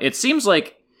 it seems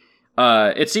like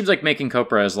making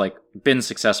Copra has like been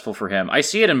successful for him. I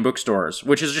see it in bookstores,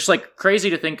 which is just like crazy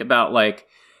to think about. Like,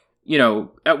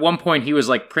 at one point he was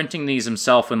like printing these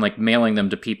himself and like mailing them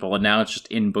to people, and now it's just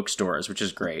in bookstores, which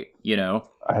is great.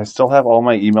 I still have all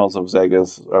my emails of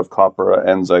Zegas, of Copra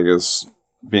and Zegas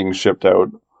being shipped out.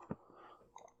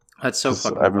 That's so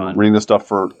fucking I've been fun. reading this stuff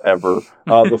forever.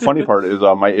 The funny part is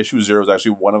my issue 0 is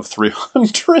actually one of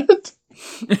 300.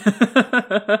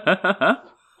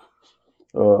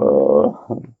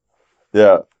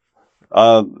 Yeah.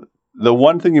 The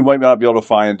one thing you might not be able to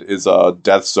find is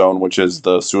Death Zone, which is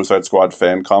the Suicide Squad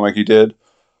fan comic he did.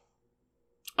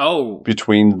 Oh,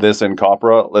 between this and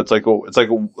Copra, it's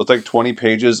like 20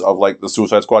 pages of like the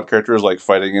Suicide Squad characters like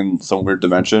fighting in some weird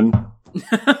dimension.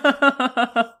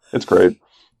 It's great.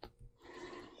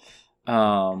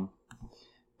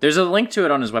 There's a link to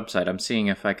it on his website. I'm seeing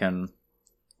if I can.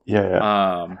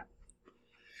 Yeah.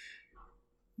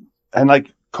 And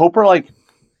like Copra, like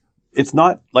it's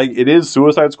not like it is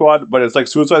Suicide Squad, but it's like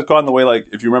Suicide Squad in the way like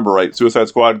if you remember right, Suicide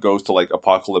Squad goes to like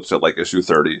Apocalypse at like issue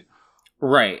 30.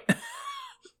 Right.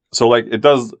 So like it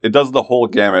does the whole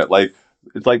gamut. Like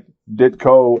it's like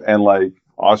Ditko and like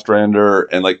Ostrander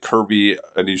and like Kirby,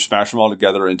 and you smash them all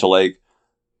together into like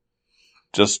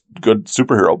just good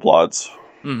superhero plots.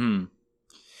 Mm-hmm.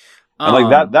 And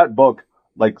like that book,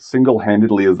 like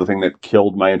single-handedly, is the thing that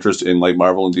killed my interest in like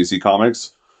Marvel and DC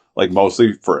comics, like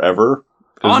mostly forever.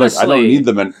 Honestly, like, I don't need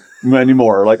them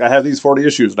anymore. Like I have these 40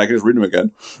 issues, and I can just read them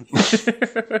again.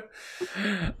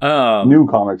 New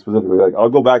comics specifically, like I'll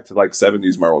go back to like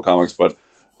 70s Marvel comics, but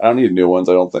I don't need new ones.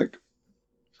 I don't think.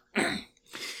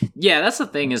 Yeah, that's the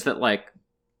thing is that like,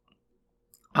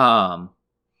 I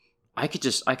could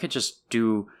just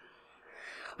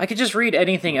read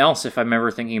anything else if I'm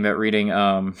ever thinking about reading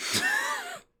Marvel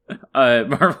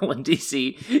and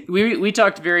DC. We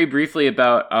talked very briefly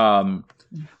about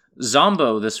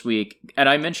Zombo this week, and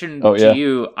I mentioned to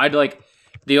you I'd like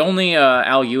the only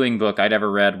Al Ewing book I'd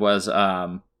ever read was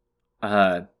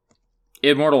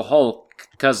Immortal Hulk,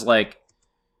 because like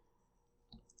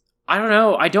I don't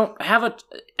know, I don't have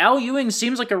Al Ewing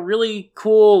seems like a really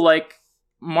cool like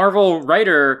Marvel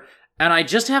writer, and I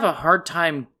just have a hard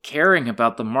time caring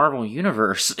about the Marvel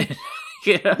universe.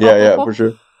 You know? Yeah, for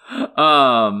sure.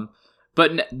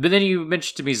 But then you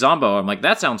mentioned to me Zombo. I'm like,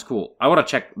 that sounds cool. I want to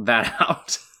check that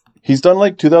out. He's done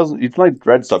like 2000. He's done like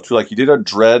Dread stuff too. Like he did a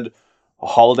Dread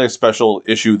holiday special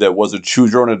issue that was a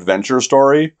choose your own adventure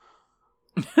story,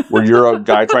 where you're a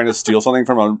guy trying to steal something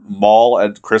from a mall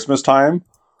at Christmas time.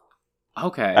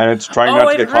 Okay, and it's trying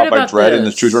not to get caught by Dread in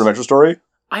this choose your own adventure story.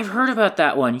 I've heard about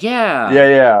that one. Yeah.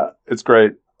 Yeah. It's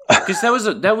great. Because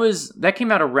that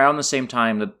came out around the same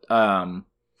time that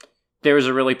there was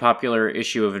a really popular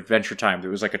issue of Adventure Time.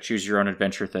 There was like a choose your own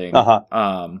adventure thing.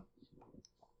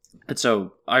 And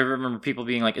so I remember people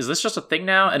being like, "Is this just a thing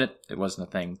now?" And it wasn't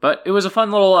a thing, but it was a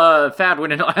fun little fad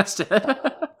when it lasted.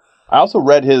 I also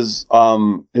read his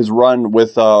run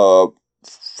with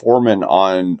Foreman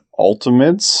on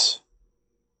Ultimates.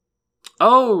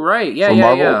 Oh right,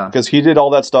 yeah. Because he did all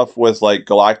that stuff with like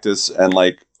Galactus and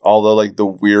like all the like the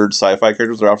weird sci-fi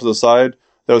characters that are off to the side.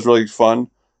 That was really fun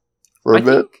for a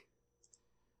bit.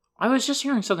 I was just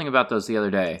hearing something about those the other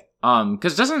day.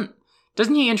 Because doesn't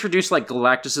he introduce like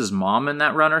Galactus's mom in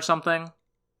that run or something?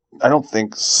 I don't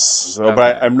think so, okay.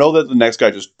 But I know that the next guy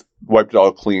just wiped it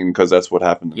all clean because that's what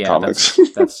happened in comics.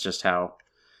 That's just how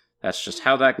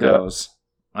that goes.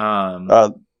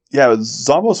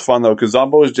 Zombo's fun though, because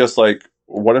Zombo is just like,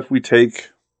 what if we take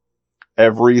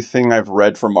everything I've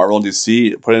read from Marvel and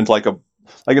DC, put it into like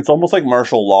it's almost like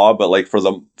martial law, but like for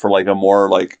like a more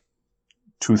like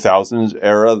 2000s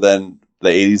era than the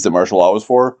 80s that martial law was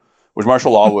for. Which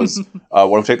martial law was,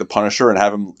 what if we take the Punisher and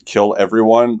have him kill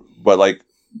everyone, but like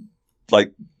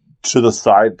to the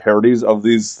side parodies of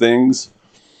these things.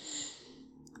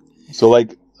 So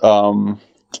like, Zombo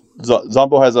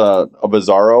has a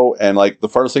Bizarro, and like the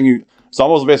first thing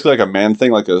Zombo's basically like a man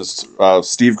thing, like a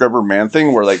Steve Gerber man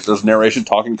thing, where like there's narration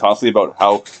talking constantly about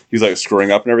how he's like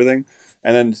screwing up and everything,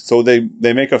 and then so they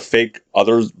make a fake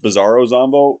other Bizarro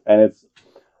Zombo, and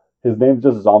his name's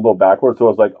just Zombo backwards, so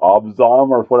it's like Obzom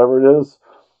or whatever it is,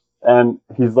 and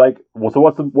he's like, well, so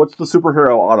what's the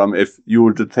superhero on him if you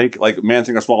were to take like man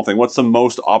thing or small thing? What's the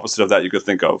most opposite of that you could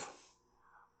think of?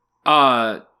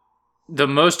 The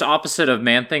most opposite of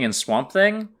Man-Thing and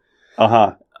Swamp-Thing?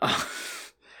 I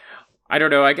don't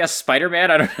know. I guess Spider-Man?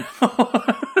 I don't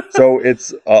know. So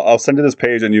it's... I'll send you this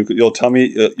page and you'll tell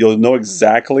me... You'll know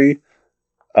exactly...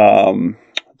 do I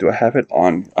have it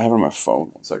on... I have it on my phone.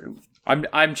 1 second.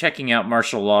 I'm checking out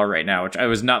martial law right now, which I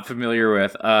was not familiar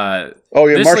with.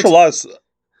 Martial law is...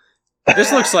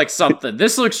 This looks like something.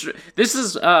 This is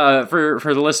for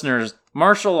the listeners,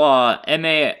 martial law,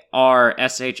 Marshall.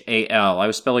 I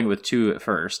was spelling with two at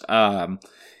first.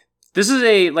 This is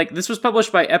this was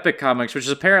published by Epic Comics, which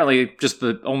is apparently just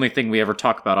the only thing we ever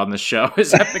talk about on this show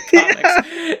is Epic Comics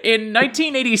in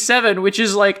 1987, which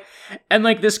is and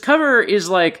this cover is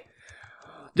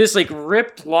this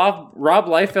ripped Rob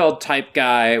Liefeld type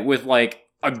guy with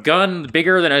a gun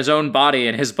bigger than his own body,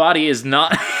 and his body is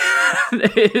not.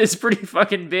 It's pretty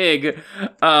fucking big,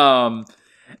 and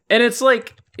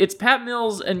it's Pat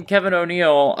Mills and Kevin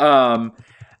O'Neill.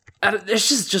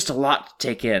 This is just a lot to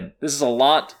take in. This is a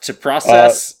lot to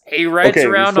process. He rides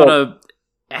around on a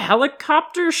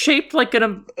helicopter shaped like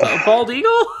a bald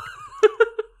eagle.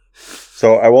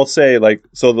 So I will say,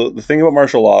 the thing about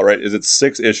martial law, right, is it's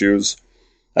 6 issues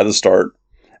at the start,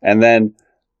 and then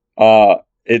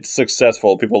it's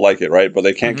successful. People like it, right? But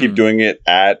they can't keep doing it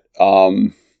at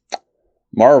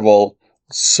Marvel,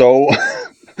 so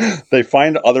they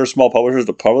find other small publishers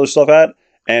to publish stuff at.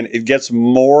 And it gets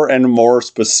more and more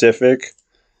specific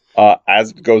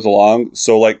as it goes along.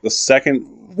 So, the second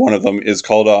one of them is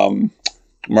called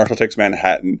Marshall Takes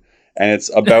Manhattan. And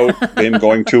it's about him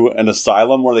going to an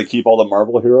asylum where they keep all the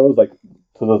Marvel heroes,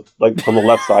 to the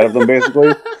left side of them,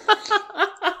 basically.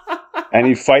 And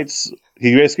he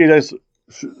basically just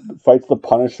fights the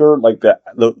Punisher, like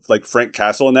Frank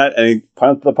Castle in that. And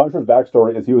the Punisher's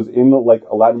backstory is he was in, a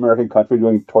Latin American country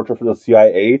doing torture for the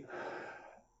CIA.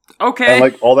 Okay.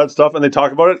 And all that stuff, and they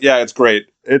talk about it. Yeah, it's great.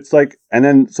 It's and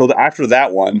then after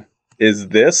that one is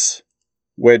this,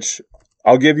 which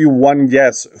I'll give you one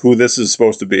guess who this is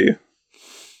supposed to be.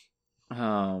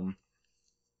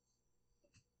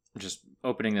 Just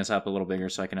opening this up a little bigger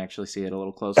so I can actually see it a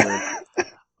little closer.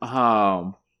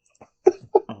 Oh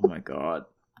my god.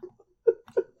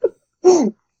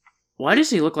 Why does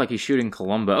he look like he's shooting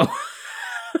Columbo?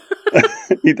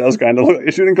 He does kind of look like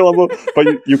he's shooting Columbo, but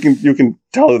you can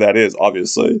tell who that is,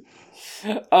 obviously.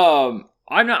 I'm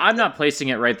not placing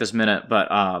it right this minute, but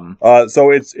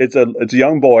so it's a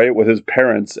young boy with his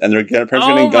parents, and their parents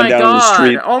getting gunned down on the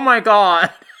street. Oh my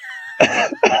god!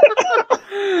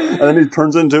 And then he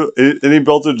turns into, and he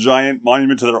builds a giant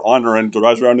monument to their honor and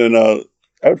drives around in a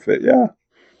outfit. Yeah.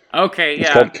 Okay. It's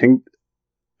called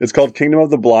It's called Kingdom of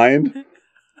the Blind,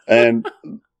 and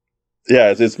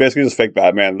yeah, it's basically just fake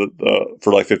Batman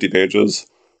for 50 pages.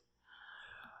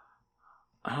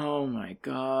 Oh my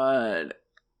god.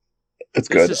 It's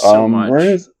good. Is so much.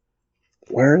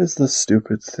 Where is the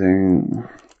stupid thing?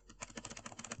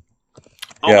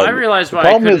 Oh, yeah, I realized why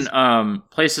I couldn't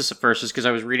place this at first is because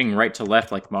I was reading right to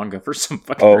left like manga for some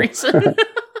fucking reason.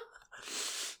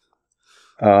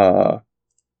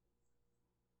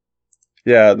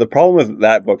 Yeah, the problem with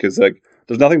that book is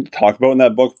there's nothing to talk about in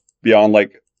that book beyond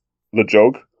the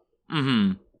joke.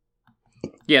 Mm-hmm.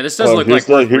 Yeah, this does look like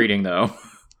worth reading though.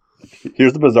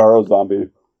 Here's the Bizarro Zombie,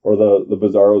 or the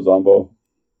Bizarro Zombo.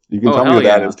 You can tell me who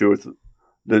that is too.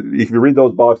 If you read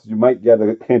those boxes, you might get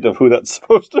a hint of who that's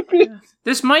supposed to be.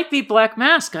 This might be Black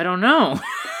Mask. I don't know.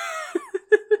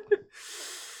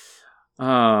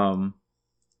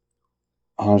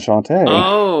 Enchanté.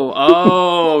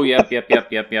 Oh, yep.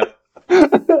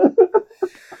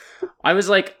 I was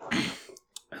like,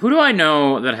 who do I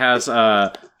know that has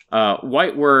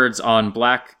white words on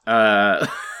black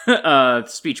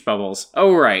speech bubbles?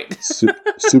 Oh, right.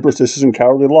 Superstitious and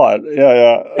Cowardly Lot.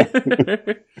 Yeah.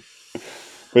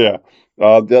 But yeah.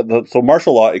 So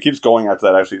martial law, it keeps going after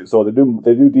that, actually. So they do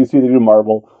DC, they do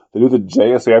Marvel, they do the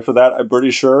JSA after that, I'm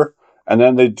pretty sure. And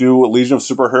then they do Legion of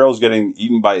Superheroes getting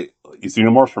eaten by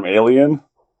xenomorphs from Alien.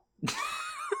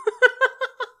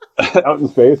 Out in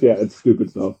space, yeah, it's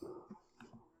stupid stuff.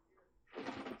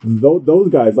 Those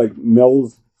guys,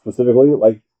 Mills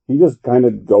specifically, he just kind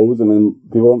of goes and then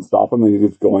people don't stop him and he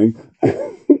keeps going.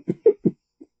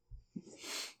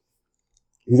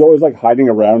 He's always hiding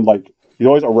around, he's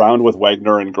always around with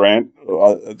Wagner and Grant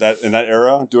that in that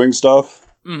era doing stuff.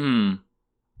 Mm-hmm.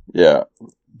 Yeah,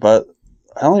 but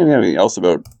I don't even have anything else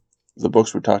about the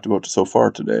books we talked about so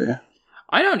far today.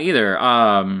 I don't either.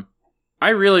 I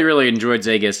really, really enjoyed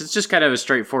Zegas. It's just kind of a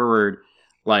straightforward,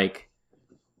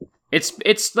 it's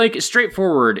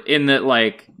straightforward in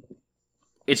that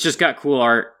it's just got cool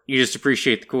art. You just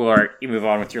appreciate the cool art. You move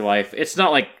on with your life. It's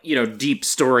not deep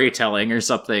storytelling or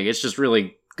something. It's just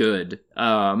really good.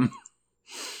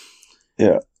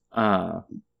 Yeah.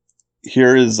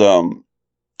 Here is one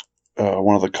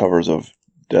of the covers of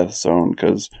Death Zone,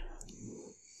 because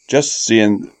just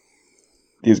seeing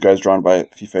these guys drawn by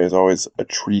FIFA is always a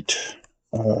treat.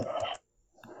 Oh,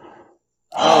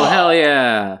 hell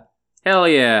yeah. Hell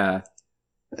yeah.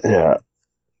 Yeah.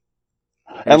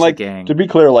 And to be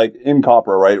clear, in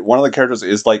Copper, right, one of the characters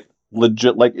is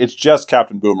legit, like, it's just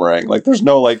Captain Boomerang. Like, there's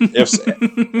no, like, ifs,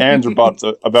 ands, or buts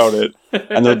about it.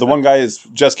 And the one guy is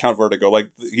just Count Vertigo.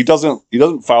 Like, he doesn't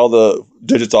file the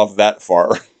digits off that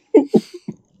far.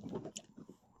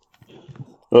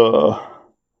 But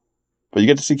you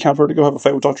get to see Count Vertigo have a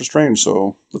fight with Doctor Strange,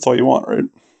 so that's all you want, right?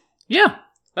 Yeah,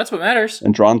 that's what matters.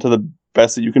 And drawn to the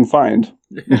best that you can find.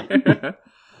 But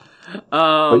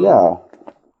yeah.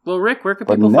 Well, Rick, where can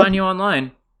people find you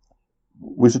online?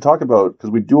 We should talk about,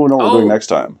 because we do know what we're doing next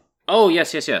time. Oh,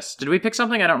 yes. Did we pick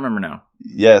something? I don't remember now.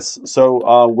 Yes.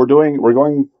 So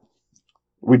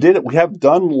we have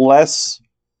done less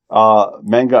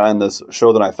manga on this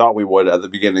show than I thought we would at the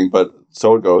beginning, but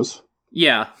so it goes.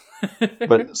 Yeah.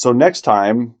 But so next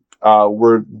time,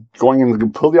 we're going in the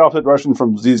completely opposite direction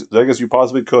from Zegas you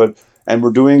possibly could, and we're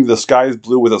doing The Sky is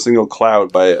Blue with a Single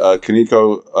Cloud by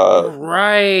Kaneko.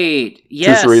 Right.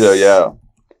 Yes. Tsusurita,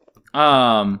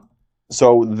 yeah.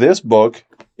 So this book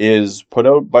is put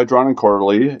out by Drawn and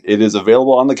Quarterly. It is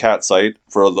available on the Cat site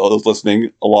for those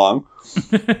listening along.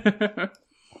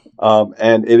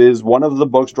 And it is one of the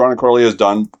books Drawn and Quarterly has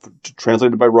done,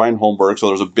 translated by Ryan Holmberg. So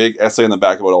there's a big essay in the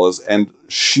back about all this. And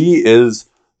she is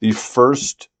the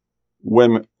first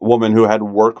woman who had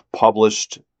work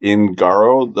published in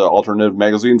Garo, the alternative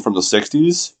magazine from the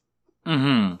 60s.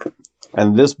 Mm-hmm.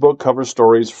 And this book covers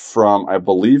stories from, I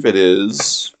believe it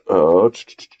is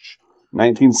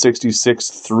 1966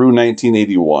 through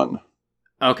 1981.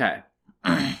 Okay.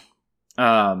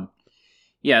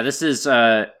 Yeah, this is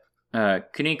Kuniko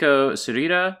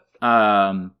Surita,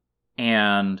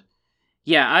 and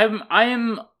yeah,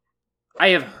 I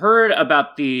have heard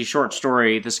about the short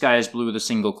story "The Sky is Blue with a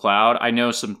Single Cloud." I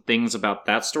know some things about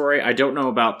that story. I don't know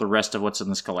about the rest of what's in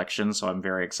this collection, so I'm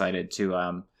very excited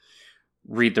to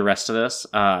read the rest of this.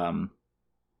 I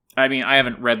mean, I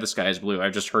haven't read The Sky is Blue.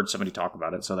 I've just heard somebody talk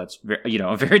about it, so that's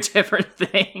a very different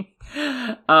thing.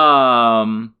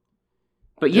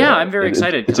 But yeah, I'm very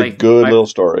excited. It's a good little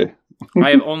story.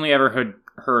 I have only ever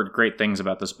heard great things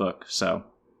about this book, so.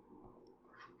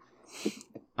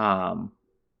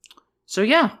 So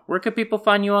yeah, where can people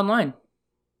find you online?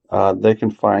 They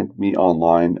can find me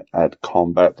online at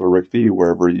Combat the Rickby,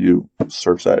 wherever you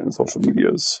search that in social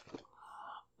medias.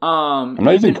 I'm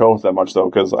not using Coast that much though,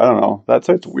 because I don't know, that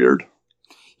site's weird.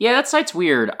 Yeah, that site's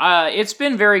weird. It's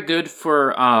been very good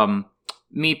for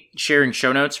me sharing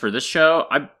show notes for this show.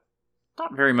 I'm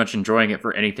not very much enjoying it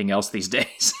for anything else these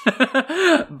days.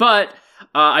 But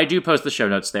I do post the show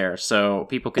notes there, so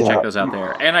people can check those out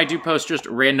there. And I do post just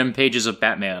random pages of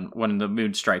Batman when the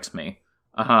mood strikes me.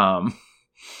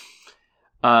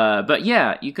 But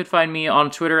yeah, you could find me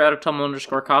on Twitter at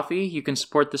 @Tumble_coffee. You can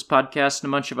support this podcast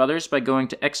and a bunch of others by going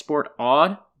to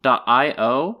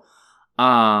exportaud.io.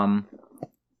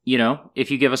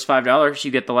 If you give us $5,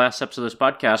 you get the last episode of this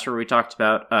podcast where we talked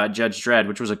about Judge Dredd,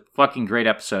 which was a fucking great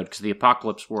episode because the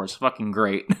Apocalypse War is fucking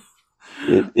great.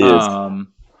 It is.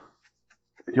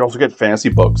 You also get fantasy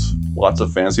books. Lots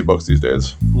of fantasy books these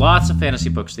days. Lots of fantasy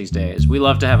books these days. We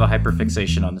love to have a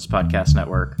hyperfixation on this podcast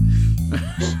network.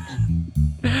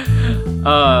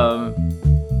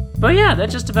 But yeah, that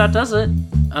just about does it.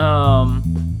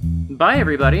 Bye,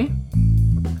 everybody.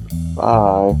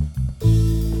 Bye.